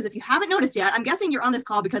uncomfortable? Because if you haven't noticed yet, I'm guessing you're on this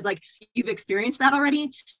call because like you've experienced that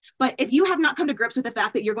already. But if you have not come to grips with the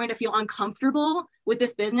fact that you're going to feel uncomfortable with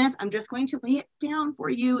this business, I'm just going to lay it down for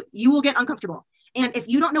you. You will get uncomfortable. And if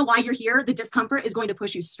you don't know why you're here, the discomfort is going to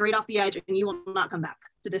push you straight off the edge and you will not come back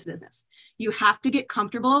to this business. You have to get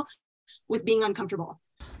comfortable with being uncomfortable.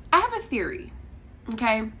 I have a theory,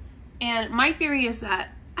 okay? And my theory is that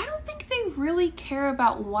I don't think they really care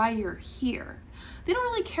about why you're here. They don't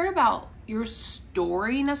really care about your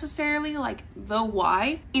story necessarily, like the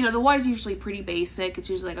why. You know, the why is usually pretty basic. It's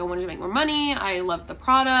usually like, I wanted to make more money. I love the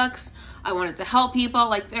products. I wanted to help people.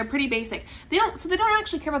 Like they're pretty basic. They don't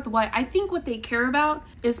actually care about the why. I think what they care about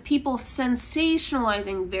is people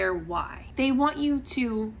sensationalizing their why. They want you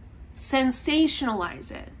to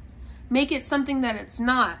sensationalize it. Make it something that it's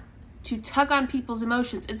not, to tug on people's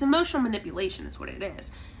emotions. It's emotional manipulation is what it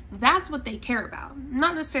is. That's what they care about,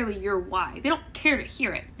 not necessarily your why. They don't care to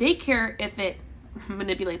hear it. They care if it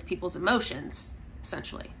manipulates people's emotions,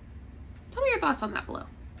 essentially. Tell me your thoughts on that below.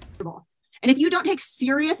 And if you don't take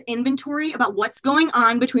serious inventory about what's going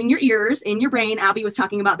on between your ears, in your brain, Abby was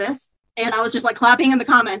talking about this, and I was just like clapping in the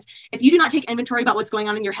comments. If you do not take inventory about what's going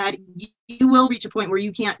on in your head, you will reach a point where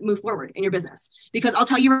you can't move forward in your business. Because I'll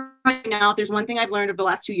tell you right now, if there's one thing I've learned over the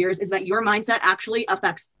last 2 years, is that your mindset actually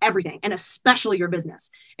affects everything, and especially your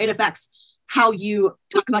business. It affects how you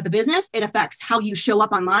talk about the business. It affects how you show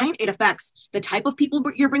up online. It affects the type of people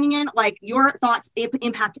you're bringing in. Like, your thoughts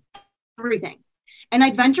impact everything. And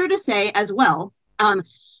I'd venture to say as well, that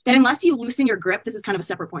unless you loosen your grip, this is kind of a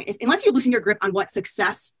separate point. Unless you loosen your grip on what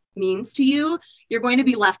success means to you, you're going to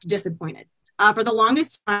be left disappointed. For the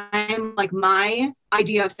longest time, like, my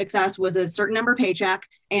idea of success was a certain number paycheck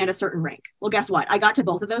and a certain rank. Well, guess what? I got to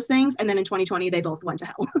both of those things. And then in 2020, they both went to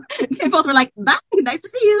hell. They both were like, bye, nice to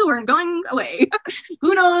see you. We're going away.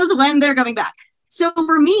 Who knows when they're coming back? So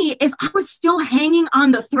for me, if I was still hanging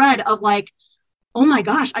on the thread of like, oh my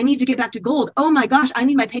gosh, I need to get back to gold. Oh my gosh, I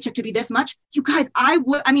need my paycheck to be this much. You guys,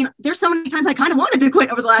 there's so many times I kind of wanted to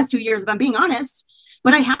quit over the last 2 years, if I'm being honest,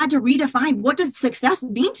 but I had to redefine, what does success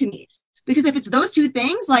mean to me? Because if it's those two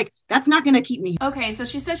things, like, that's not going to keep me. Okay, so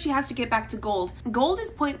she says she has to get back to gold. Gold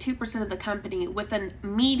is 0.2% of the company with a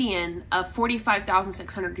median of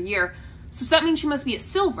 $45,600 a year. So that means she must be at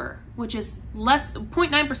silver, which is less,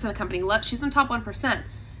 0.9% of the company. She's in the top 1%.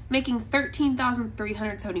 Making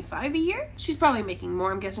 $13,375 a year. She's probably making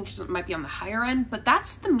more. I'm guessing she might be on the higher end, but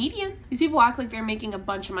that's the median. These people act like they're making a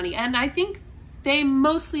bunch of money, and I think they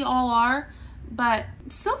mostly all are, but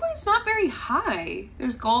silver is not very high.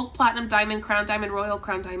 There's gold, platinum, diamond, crown diamond, royal,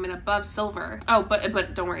 crown diamond above silver. Oh,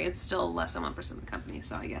 but don't worry, it's still less than 1% of the company,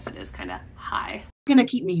 so I guess it is kind of high. Gonna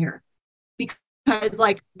keep me here because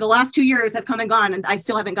like the last 2 years have come and gone, and I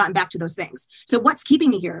still haven't gotten back to those things. So what's keeping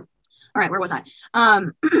me here? All right, where was I?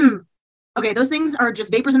 Okay, those things are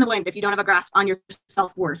just vapors in the wind if you don't have a grasp on your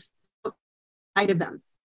self-worth side of them.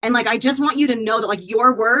 And like, I just want you to know that like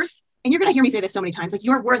your worth, and you're going to hear me say this so many times, like,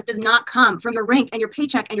 your worth does not come from your rank and your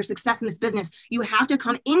paycheck and your success in this business. You have to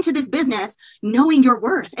come into this business knowing your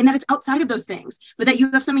worth, and that it's outside of those things, but that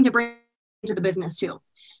you have something to bring into the business too.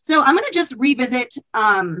 So I'm going to just revisit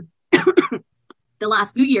the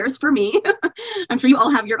last few years for me. I'm sure you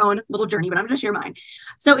all have your own little journey, but I'm going to share mine.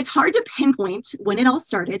 So it's hard to pinpoint when it all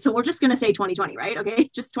started. So we're just going to say 2020, right? Okay.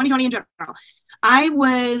 Just 2020 in general. I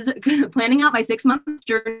was planning out my 6-month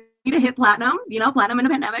journey to hit platinum, platinum in a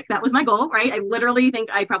pandemic. That was my goal, right? I literally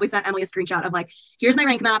think I probably sent Emily a screenshot of like, here's my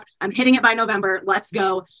rank map. I'm hitting it by November. Let's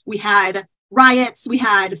go. We had riots, we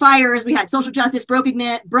had fires, we had social justice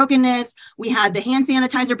brokenness, we had the hand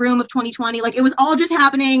sanitizer boom of 2020. Like, it was all just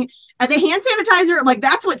happening. At the hand sanitizer, like,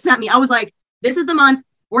 that's what sent me. I was like, this is the month,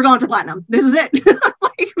 we're going for platinum. This is it.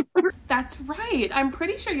 That's right. I'm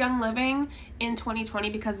pretty sure YoungLiving in 2020,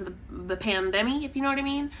 because of the pandemic, if you know what I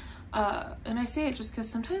mean. And I say it just because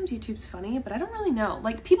sometimes YouTube's funny, but I don't really know.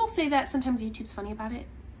 Like, people say that sometimes YouTube's funny about it,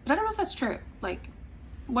 but I don't know if that's true. Like,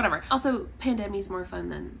 whatever. Also, pandemic's more fun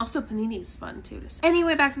than, also Panini's fun too.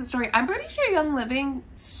 Anyway, back to the story. I'm pretty sure YoungLiving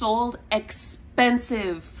sold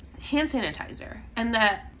expensive hand sanitizer, and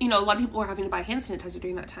that, a lot of people were having to buy hand sanitizer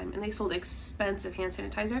during that time, and they sold expensive hand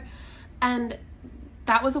sanitizer, and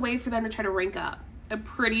that was a way for them to try to rank up. I'm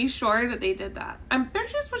pretty sure that they did that. I'm pretty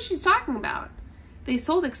sure that's what she's talking about. They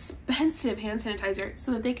sold expensive hand sanitizer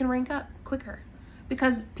so that they can rank up quicker,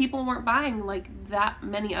 because people weren't buying like that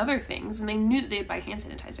many other things, and they knew that they'd buy hand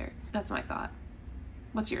sanitizer. That's my thought.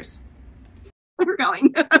 What's yours? We're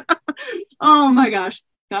going. Oh my gosh.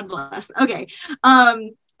 God bless. Okay.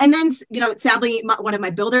 And then, sadly, one of my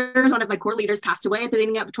builders, one of my core leaders passed away at the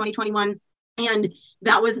beginning of 2021. And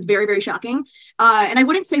that was very, very shocking. And I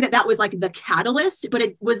wouldn't say that that was like the catalyst, but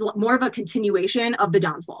it was more of a continuation of the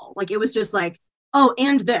downfall. Like, it was just like, oh,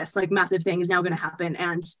 and this like massive thing is now going to happen,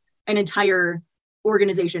 and an entire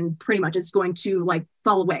organization pretty much is going to like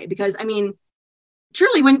fall away. Because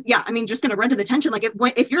truly, just going to run to the tension. Like,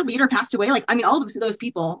 if your leader passed away, like, all of those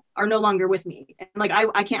people are no longer with me. And like,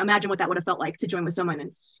 I can't imagine what that would have felt like to join with someone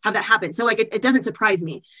and have that happen. So like, it doesn't surprise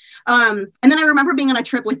me. And then I remember being on a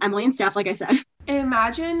trip with Emily and Steph, like I said.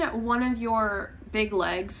 Imagine one of your big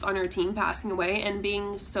legs on your team passing away and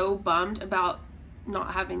being so bummed about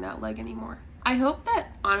not having that leg anymore. I hope that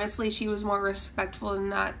honestly she was more respectful than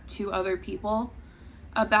that to other people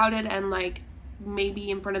about it, and like, maybe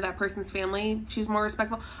in front of that person's family she's more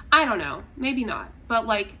respectful. I don't know, maybe not, but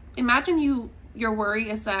like, imagine your worry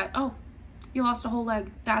is that, oh, you lost a whole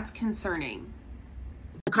leg. That's concerning.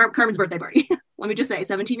 Carmen's birthday party. Let me just say,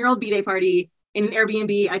 17-year-old B-day party in an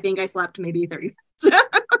Airbnb. I think I slept maybe 30 minutes.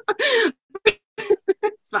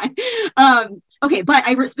 It's fine. Okay, but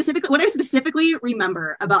what I specifically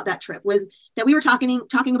remember about that trip was that we were talking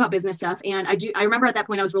about business stuff, and I remember at that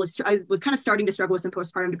point I was kind of starting to struggle with some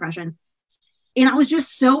postpartum depression, and I was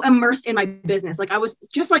just so immersed in my business. Like I was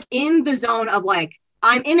just like in the zone of like,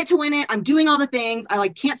 I'm in it to win it. I'm doing all the things. I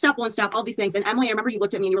like can't stop, won't stop, all these things. And Emily, I remember you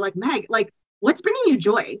looked at me and you were like, Meg, like what's bringing you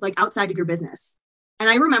joy like outside of your business? And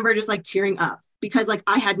I remember just like tearing up because like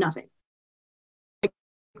I had nothing. Like,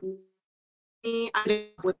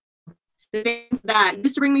 the things that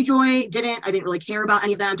used to bring me joy I didn't really care about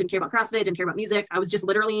any of them. Didn't care about CrossFit, didn't care about music. I was just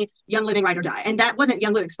literally young living, ride or die. And that wasn't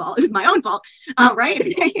Young Living's fault. It was my own fault.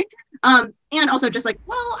 Right. And also just like,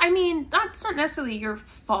 well, I mean, that's not necessarily your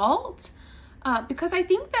fault. Because I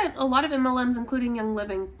think that a lot of MLMs, including Young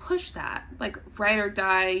Living, push that, like ride or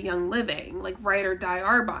die Young Living, like ride or die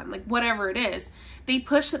Arbonne, like whatever it is, they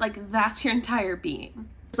push it like that's your entire being.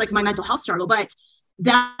 It's like my mental health struggle, but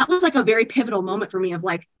that was like a very pivotal moment for me of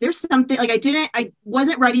like, there's something like I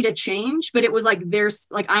wasn't ready to change, but it was like, there's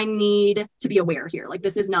like, I need to be aware here. Like,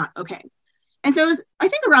 this is not okay. And so it was, I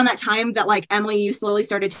think around that time that like, Emily, you slowly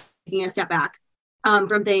started taking a step back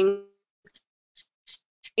from things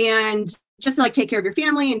and just to like take care of your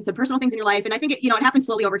family and some personal things in your life. And I think it happened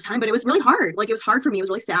slowly over time, but it was really hard. Like it was hard for me. It was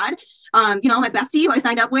really sad. My bestie who I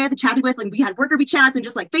signed up with, chatted with, like we had worker bee chats and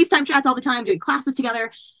just like FaceTime chats all the time, doing classes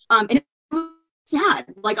together. And it was sad.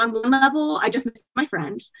 Like on one level, I just missed my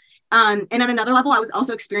friend. And on another level, I was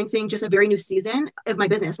also experiencing just a very new season of my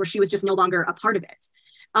business where she was just no longer a part of it.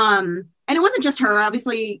 And it wasn't just her,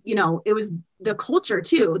 obviously, it was the culture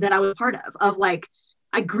too, that I was part of like,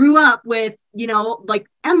 I grew up with, like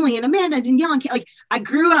Emily and Amanda and Danielle and like I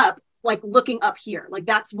grew up like looking up here. Like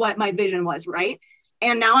that's what my vision was, right?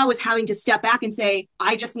 And now I was having to step back and say,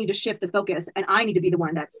 I just need to shift the focus and I need to be the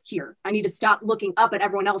one that's here. I need to stop looking up at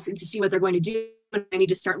everyone else and to see what they're going to do. And I need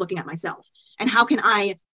to start looking at myself. And how can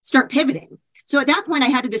I start pivoting? So at that point I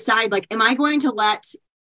had to decide, like, am I going to let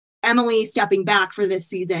Emily stepping back for this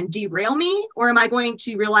season derail me? Or am I going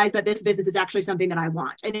to realize that this business is actually something that I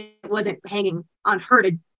want? And it wasn't hanging on her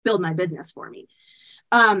to build my business for me.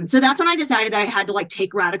 So that's when I decided that I had to like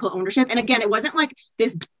take radical ownership. And again, it wasn't like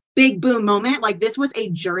this big boom moment. Like this was a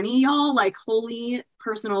journey, y'all, like holy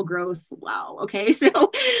personal growth. Wow. Okay.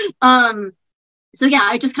 So yeah,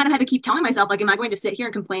 I just kind of had to keep telling myself, like, am I going to sit here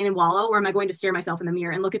and complain and wallow? Or am I going to stare myself in the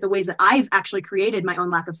mirror and look at the ways that I've actually created my own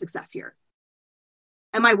lack of success here?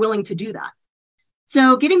 Am I willing to do that?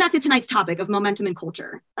 So getting back to tonight's topic of momentum and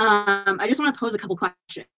culture, I just want to pose a couple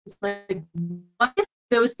questions. Like, what if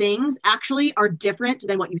those things actually are different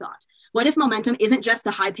than what you thought? What if momentum isn't just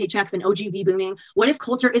the high paychecks and OGV booming? What if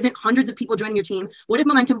culture isn't hundreds of people joining your team? What if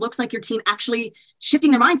momentum looks like your team actually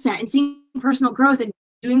shifting their mindset and seeing personal growth and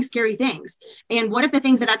doing scary things? And what if the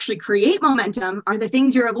things that actually create momentum are the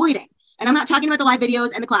things you're avoiding? And I'm not talking about the live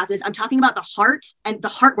videos and the classes. I'm talking about the heart and the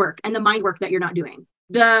heart work and the mind work that you're not doing.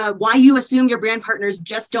 The why you assume your brand partners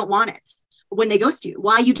just don't want it when they ghost you.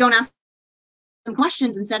 Why you don't ask them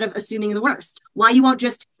questions instead of assuming the worst. Why you won't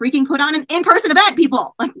just freaking put on an in-person event,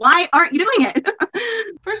 people. Like, why aren't you doing it?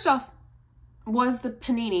 First off, was the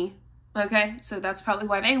panini. Okay, so that's probably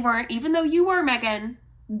why they weren't. Even though you were, Megan,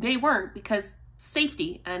 they weren't, because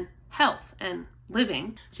safety and health and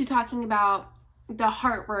living. She's talking about the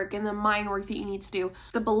heart work and the mind work that you need to do.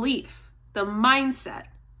 The belief, the mindset.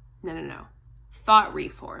 No. Thought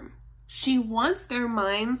reform. She wants their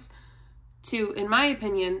minds to, in my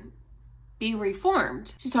opinion, be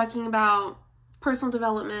reformed. She's talking about personal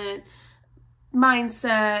development,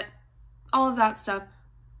 mindset, all of that stuff.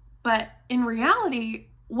 But in reality,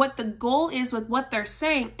 what the goal is with what they're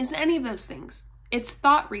saying isn't any of those things. It's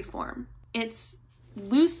thought reform. It's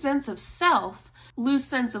loose sense of self, loose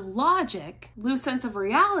sense of logic, loose sense of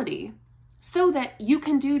reality, so that you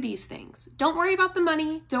can do these things. Don't worry about the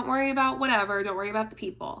money. Don't worry about whatever. Don't worry about the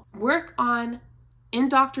people. Work on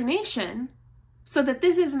indoctrination so that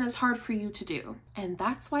this isn't as hard for you to do. And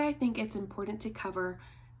that's why I think it's important to cover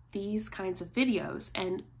these kinds of videos,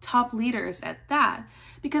 and top leaders at that,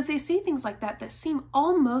 because they see things like that seem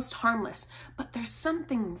almost harmless, but there's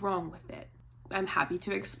something wrong with it. I'm happy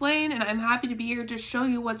to explain, and I'm happy to be here to show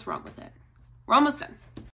you what's wrong with it. We're almost done.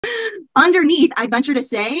 Underneath, I venture to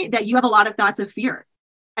say that you have a lot of thoughts of fear,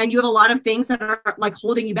 and you have a lot of things that are like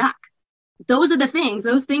holding you back. Those are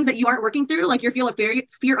those things that you aren't working through, like your fear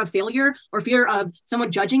of failure or fear of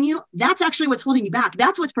someone judging you. That's actually what's holding you back.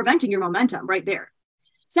 That's what's preventing your momentum right there.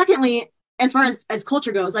 Secondly, as far as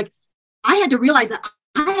culture goes, like I had to realize that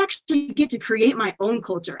I actually get to create my own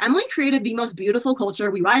culture. Emily created the most beautiful culture.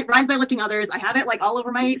 We rise by lifting others. I have it like all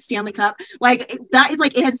over my Stanley cup. Like that is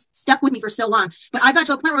like, it has stuck with me for so long. But I got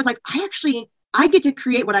to a point where I was like, I actually I get to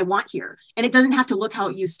create what I want here, and it doesn't have to look how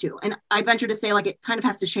it used to. And I venture to say, like, it kind of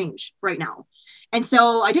has to change right now. And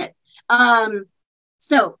so I did.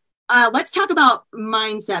 Let's talk about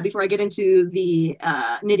mindset before I get into the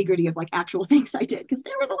nitty gritty of like actual things I did, because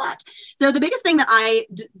there was a lot. So the biggest thing that I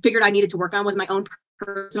figured I needed to work on was my own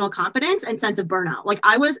personal confidence and sense of burnout. Like,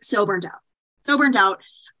 I was so burnt out,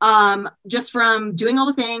 just from doing all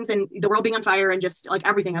the things and the world being on fire and just like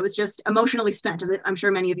everything. I was just emotionally spent, as I'm sure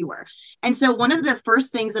many of you were. And so one of the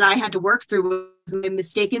first things that I had to work through was my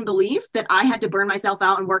mistaken belief that I had to burn myself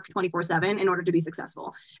out and work 24/7 in order to be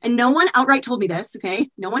successful. And no one outright told me this. Okay.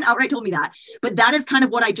 No one outright told me that, but that is kind of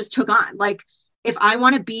what I just took on. Like, if I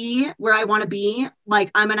want to be where I want to be, like,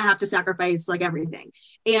 I'm going to have to sacrifice like everything.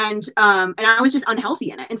 And I was just unhealthy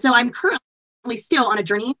in it. And so I'm currently still on a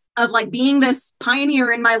journey of like being this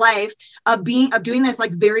pioneer in my life of doing this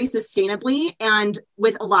like very sustainably and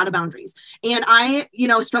with a lot of boundaries. And I,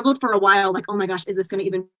 struggled for a while, like, oh my gosh, is this going to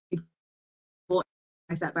even be possible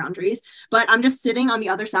if I set boundaries? But I'm just sitting on the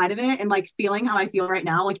other side of it and like feeling how I feel right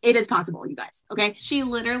now. Like, it is possible, you guys. Okay. She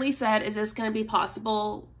literally said, is this going to be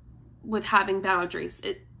possible with having boundaries?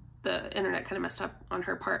 The internet kind of messed up on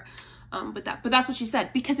her part. But that's what she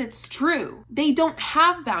said, because it's true. They don't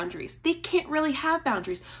have boundaries. They can't really have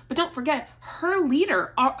boundaries. But don't forget, her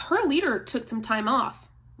leader took some time off,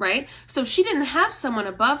 right? So she didn't have someone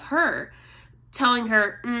above her telling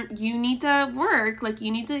her, you need to work, like,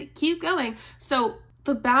 you need to keep going. So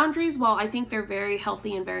the boundaries, while I think they're very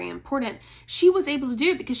healthy and very important, she was able to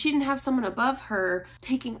do it because she didn't have someone above her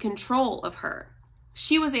taking control of her.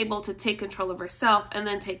 She was able to take control of herself and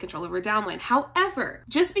then take control of her downline. However,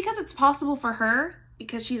 just because it's possible for her,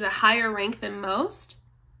 because she's a higher rank than most,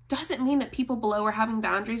 doesn't mean that people below are having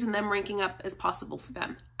boundaries and them ranking up as possible for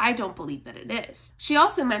them. I don't believe that it is. She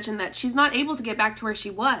also mentioned that she's not able to get back to where she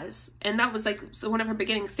was. And that was like, so one of her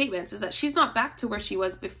beginning statements is that she's not back to where she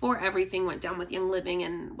was before everything went down with YoungLiving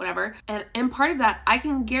and whatever. And part of that, I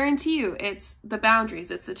can guarantee you, it's the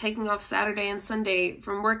boundaries. It's the taking off Saturday and Sunday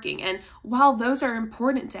from working. And while those are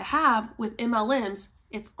important to have with MLMs,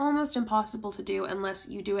 it's almost impossible to do unless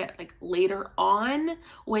you do it like later on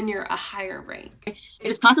when you're a higher rank. It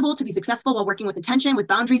is possible to be successful while working with intention, with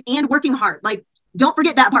boundaries, and working hard. Like, don't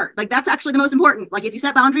forget that part. Like, that's actually the most important. Like, if you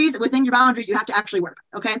set boundaries, within your boundaries, you have to actually work.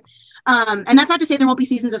 Okay. And that's not to say there won't be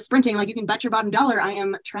seasons of sprinting. Like, you can bet your bottom dollar I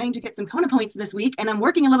am trying to get some Kona points this week, and I'm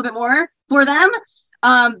working a little bit more for them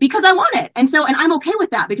because I want it. And I'm okay with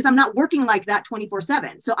that because I'm not working like that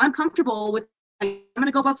 24/7. So I'm comfortable with, I'm going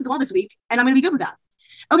to go bust to the wall this week, and I'm going to be good with that.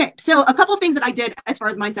 Okay, so a couple of things that I did as far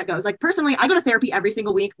as mindset goes. Like, personally, I go to therapy every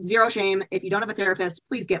single week. Zero shame. If you don't have a therapist,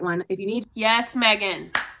 please get one. If you need. Yes,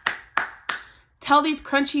 Megan. Tell these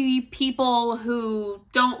crunchy people who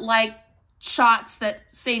don't like shots that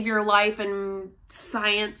save your life and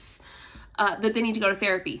science that they need to go to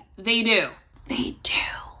therapy. They do. They do.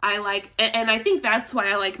 And I think that's why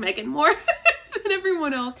I like Megan more than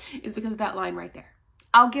everyone else, is because of that line right there.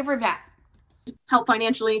 I'll give her that. Help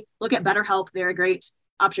financially, look at BetterHelp. They're a great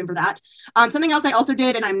option for that. Something else I also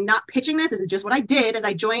did, and I'm not pitching this, is just what I did, is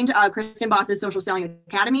I joined Kristen Boss's Social Selling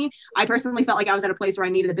Academy. I personally felt like I was at a place where I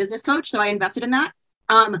needed a business coach, so I invested in that.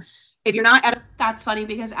 If you're not at That's funny,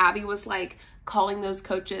 because Abby was like calling those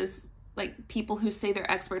coaches like people who say they're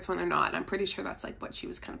experts when they're not. And I'm pretty sure that's like what she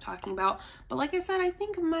was kind of talking about. But like I said, I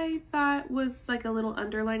think my thought was like a little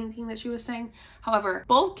underlining thing that she was saying. However,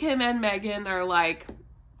 both Kim and Megan are like,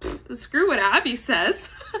 screw what Abby says.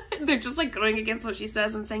 They're just like going against what she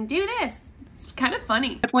says and saying, do this. It's kind of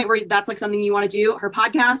funny. A point where that's like something you want to do. Her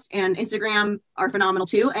podcast and Instagram are phenomenal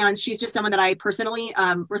too. And she's just someone that I personally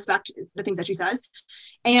respect the things that she says.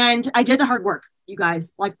 And I did the hard work, you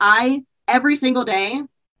guys. Like, every single day,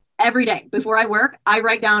 every day before I work, I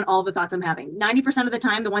write down all the thoughts I'm having. 90% of the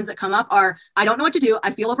time, the ones that come up are, I don't know what to do.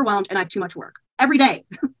 I feel overwhelmed and I have too much work. Every day,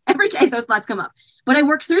 every day those thoughts come up, but I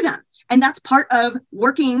work through them. And that's part of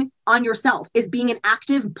working on yourself, is being an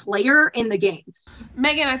active player in the game.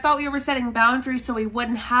 Megan, I thought we were setting boundaries so we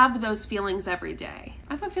wouldn't have those feelings every day.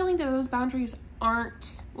 I have a feeling that those boundaries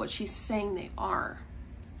aren't what she's saying they are.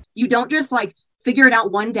 You don't just like figure it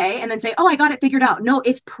out one day and then say, oh, I got it figured out. No,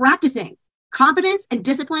 it's practicing. Confidence and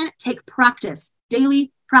discipline take practice,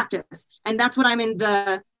 daily practice. And that's what I'm in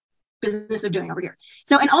the business of doing over here.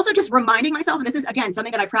 So, and also just reminding myself, and this is again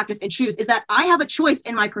something that I practice and choose, is that I have a choice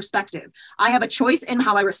in my perspective. I have a choice in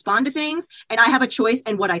how I respond to things, and I have a choice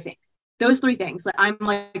in what I think. Those three things that I'm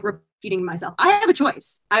like repeating myself. I have a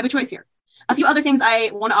choice. I have a choice here. A few other things I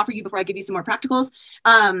want to offer you before I give you some more practicals.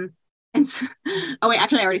 And so, oh wait,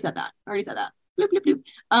 actually I already said that. Bloop, bloop,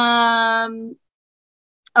 bloop.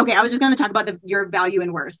 Okay, I was just going to talk about your value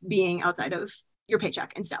and worth being outside of your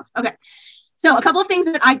paycheck and stuff. Okay. So a couple of things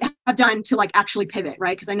that I have done to like actually pivot,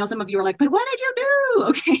 right? Because I know some of you are like, but what did you do?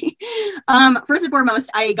 Okay. First and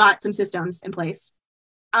foremost, I got some systems in place.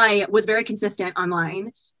 I was very consistent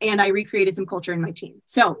online and I recreated some culture in my team.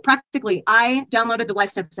 So practically I downloaded the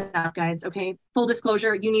Life Steps app, guys. Okay. Full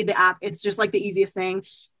disclosure, you need the app. It's just like the easiest thing.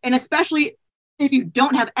 And especially if you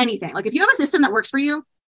don't have anything, like if you have a system that works for you,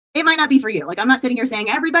 it might not be for you. Like I'm not sitting here saying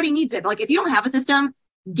everybody needs it, but like if you don't have a system,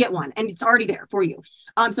 get one and it's already there for you.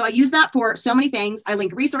 So I use that for so many things. I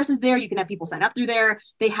link resources there. You can have people sign up through there.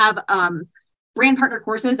 They have brand partner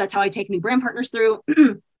courses. That's how I take new brand partners through.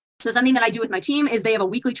 So something that I do with my team is they have a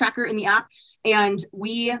weekly tracker in the app, and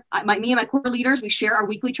me and my core leaders, we share our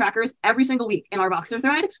weekly trackers every single week in our Voxer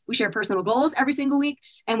thread. We share personal goals every single week,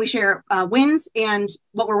 and we share wins and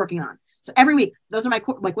what we're working on. So every week, those are my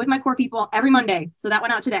like with my core people every Monday. So that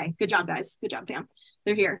went out today. Good job, guys. Good job, Pam.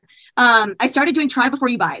 They're here. I started doing try before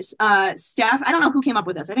you buys. Steph, I don't know who came up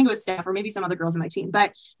with this. I think it was Steph or maybe some other girls in my team,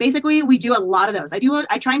 but basically we do a lot of those. I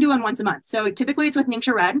try and do one once a month. So typically it's with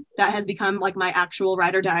Ningxia Red. That has become like my actual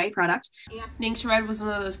ride or die product. Ningxia Red was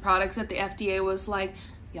one of those products that the FDA was like,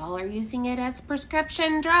 y'all are using it as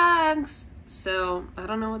prescription drugs. So I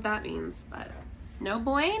don't know what that means, but no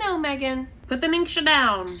bueno, Megan. Put the Ningxia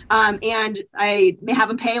down. And I may have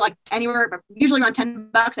them pay like anywhere, usually around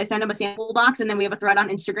 $10. I send them a sample box, and then we have a thread on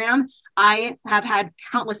Instagram. I have had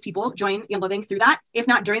countless people join YoungLiving through that. If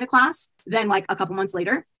not during the class, then like a couple months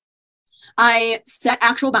later. I set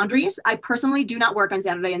actual boundaries. I personally do not work on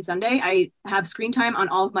Saturday and Sunday. I have screen time on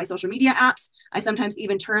all of my social media apps. I sometimes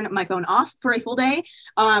even turn my phone off for a full day.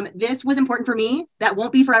 This was important for me. That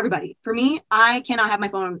won't be for everybody. For me, I cannot have my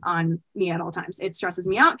phone on me at all times. It stresses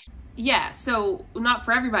me out. Yeah, so not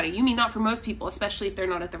for everybody. You mean not for most people, especially if they're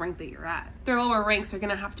not at the rank that you're at. Their lower ranks are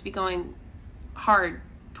going to have to be going hard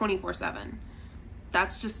 24/7.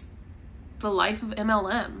 That's just the life of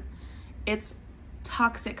MLM. It's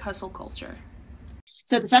toxic hustle culture.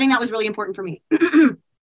 So the setting that was really important for me.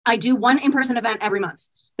 I do one in-person event every month.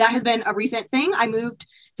 That has been a recent thing. I moved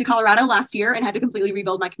to Colorado last year and had to completely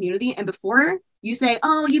rebuild my community. And before you say,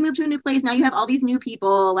 oh, you moved to a new place, now you have all these new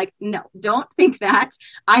people. Like, no, don't think that.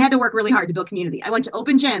 I had to work really hard to build community. I went to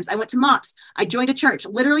open gyms. I went to MOPS. I joined a church,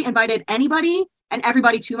 literally invited anybody and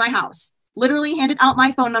everybody to my house. Literally handed out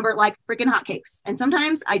my phone number like freaking hotcakes. And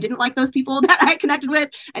sometimes I didn't like those people that I connected with.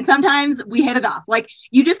 And sometimes we hit it off. Like,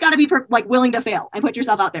 you just got to be willing to fail and put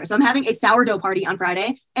yourself out there. So I'm having a sourdough party on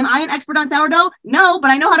Friday. Am I an expert on sourdough? No, but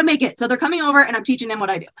I know how to make it. So they're coming over and I'm teaching them what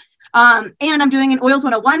I do. And I'm doing an Oils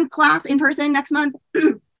 101 class in person next month,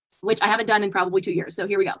 which I haven't done in probably 2 years. So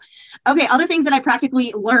here we go. Okay. Other things that I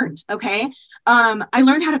practically learned. Okay. I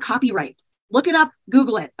learned how to copyright. Look it up,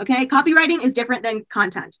 Google it. Okay. Copywriting is different than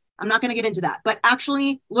content. I'm not going to get into that, but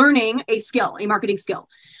actually learning a skill, a marketing skill.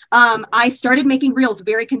 I started making reels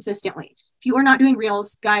very consistently. If you are not doing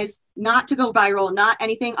reels, guys, not to go viral, not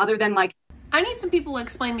anything other than like, I need some people to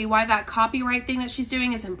explain to me why that copyright thing that she's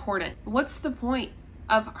doing is important. What's the point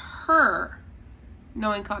of her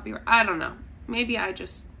knowing copyright? I don't know. Maybe I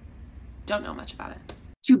just don't know much about it.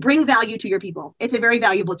 To bring value to your people. It's a very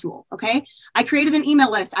valuable tool. Okay. I created an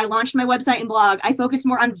email list. I launched my website and blog. I focused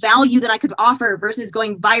more on value that I could offer versus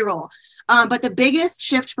going viral. But the biggest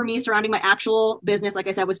shift for me surrounding my actual business, like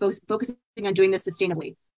I said, was focusing on doing this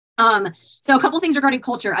sustainably. So a couple things regarding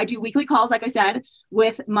culture. I do weekly calls, like I said,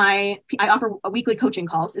 I offer weekly coaching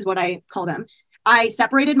calls is what I call them. I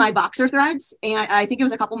separated my Voxer threads. And I think it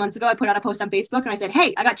was a couple months ago, I put out a post on Facebook and I said,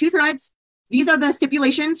 hey, I got 2 threads. These are the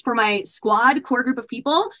stipulations for my squad core group of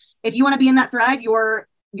people. If you want to be in that thread, your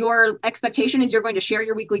expectation is you're going to share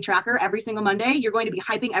your weekly tracker every single Monday. You're going to be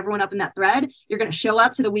hyping everyone up in that thread. You're going to show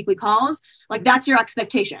up to the weekly calls. Like, that's your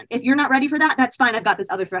expectation. If you're not ready for that, that's fine. I've got this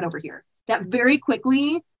other thread over here. That very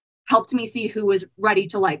quickly helped me see who was ready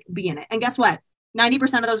to like be in it. And guess what?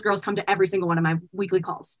 90% of those girls come to every single one of my weekly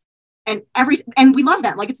calls. And we love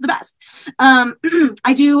them. Like, it's the best.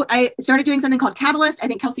 I started doing something called Catalyst. I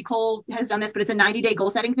think Kelsey Cole has done this, but it's a 90-day goal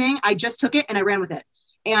setting thing. I just took it and I ran with it.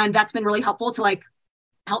 And that's been really helpful to like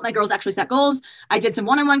help my girls actually set goals. I did some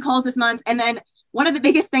one-on-one calls this month. And then one of the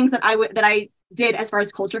biggest things that I did as far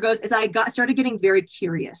as culture goes is I started getting very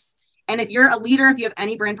curious. And if you're a leader, if you have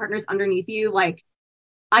any brand partners underneath you, like,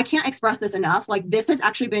 I can't express this enough. Like, this has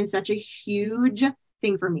actually been such a huge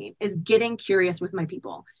thing for me, is getting curious with my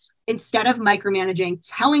people. Instead of micromanaging,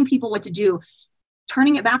 telling people what to do,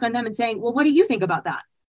 turning it back on them and saying, well, what do you think about that?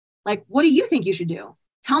 Like, what do you think you should do?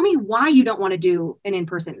 Tell me why you don't want to do an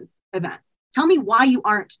in-person event. Tell me why you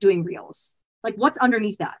aren't doing reels. Like, what's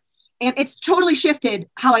underneath that? And it's totally shifted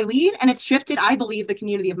how I lead. And it's shifted, I believe, the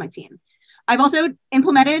community of my team. I've also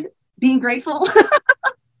implemented being grateful,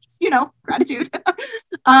 gratitude.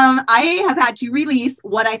 I have had to release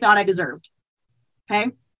what I thought I deserved.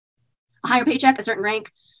 Okay. A higher paycheck, a certain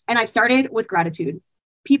rank. And I've started with gratitude.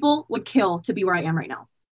 People would kill to be where I am right now.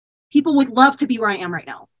 People would love to be where I am right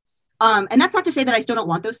now. And that's not to say that I still don't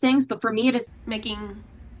want those things, but for me, it is making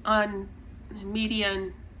on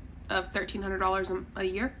median of $1,300 a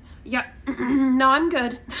year. Yeah, no, I'm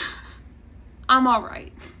good. I'm all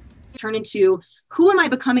right. Turn into who am I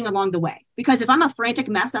becoming along the way? Because if I'm a frantic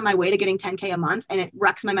mess on my way to getting 10K a month and it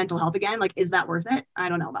wrecks my mental health again, like, is that worth it? I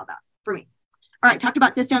don't know about that for me. All right, talked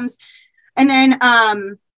about systems. And then,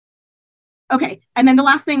 okay. And then the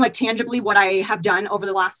last thing, like tangibly, what I have done over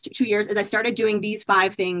the last 2 years is I started doing these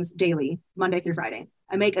 5 things daily, Monday through Friday.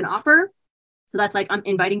 I make an offer. So that's like, I'm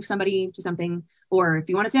inviting somebody to something, or if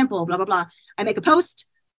you want a sample, blah, blah, blah. I make a post.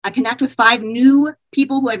 I connect with 5 new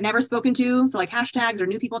people who I've never spoken to. So like hashtags or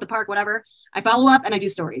new people at the park, whatever. I follow up and I do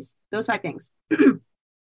stories. Those 5 things.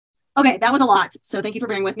 Okay. That was a lot. So thank you for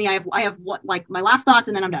bearing with me. I have what, like my last thoughts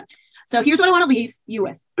and then I'm done. So here's what I want to leave you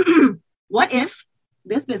with. What if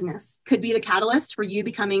this business could be the catalyst for you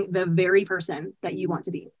becoming the very person that you want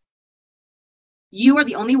to be? You are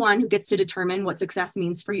the only one who gets to determine what success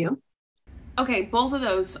means for you. Okay, both of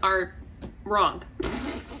those are wrong.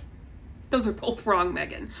 Those are both wrong,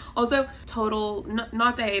 Megan. Also, total,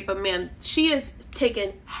 not to hate, but man, she has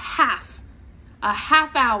taken a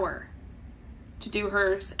half hour to do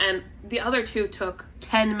hers, and the other 2 took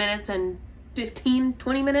 10 minutes and 15,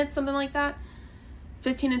 20 minutes, something like that.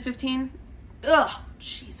 15 and 15. Ugh,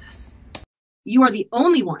 Jesus. You are the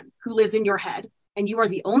only one who lives in your head, and you are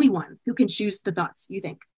the only one who can choose the thoughts you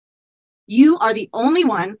think. You are the only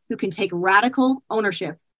one who can take radical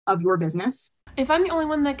ownership of your business. If I'm the only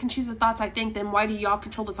one that can choose the thoughts I think, then why do y'all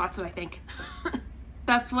control the thoughts that I think?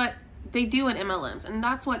 That's what they do in MLMs. And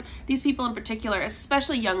that's what these people in particular,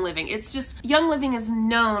 especially YoungLiving, it's just, YoungLiving is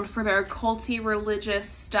known for their culty religious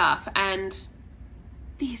stuff. And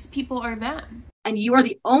these people are them. And you are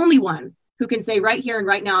the only one who can say right here and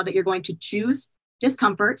right now that you're going to choose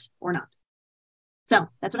discomfort or not. So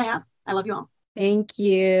that's what I have. I love you all. Thank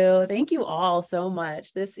you. Thank you all so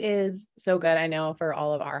much. This is so good. I know for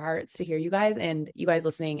all of our hearts to hear you guys, and you guys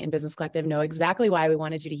listening in Business Collective know exactly why we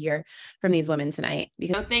wanted you to hear from these women tonight.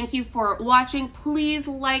 Because so thank you for watching. Please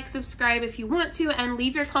like, subscribe if you want to, and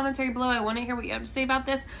leave your commentary below. I want to hear what you have to say about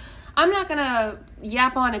this. I'm not going to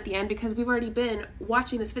yap on at the end because we've already been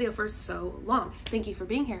watching this video for so long. Thank you for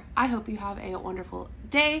being here. I hope you have a wonderful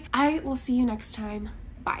day. I will see you next time.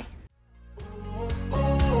 Bye.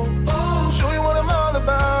 Show you what I'm all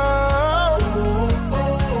about.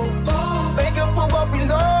 Make up for what we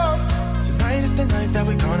lost. Tonight is the night that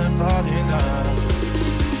we're gonna fall in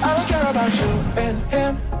love. I don't care about you and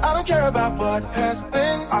him. I don't care about what has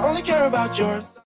been. I only care about yours.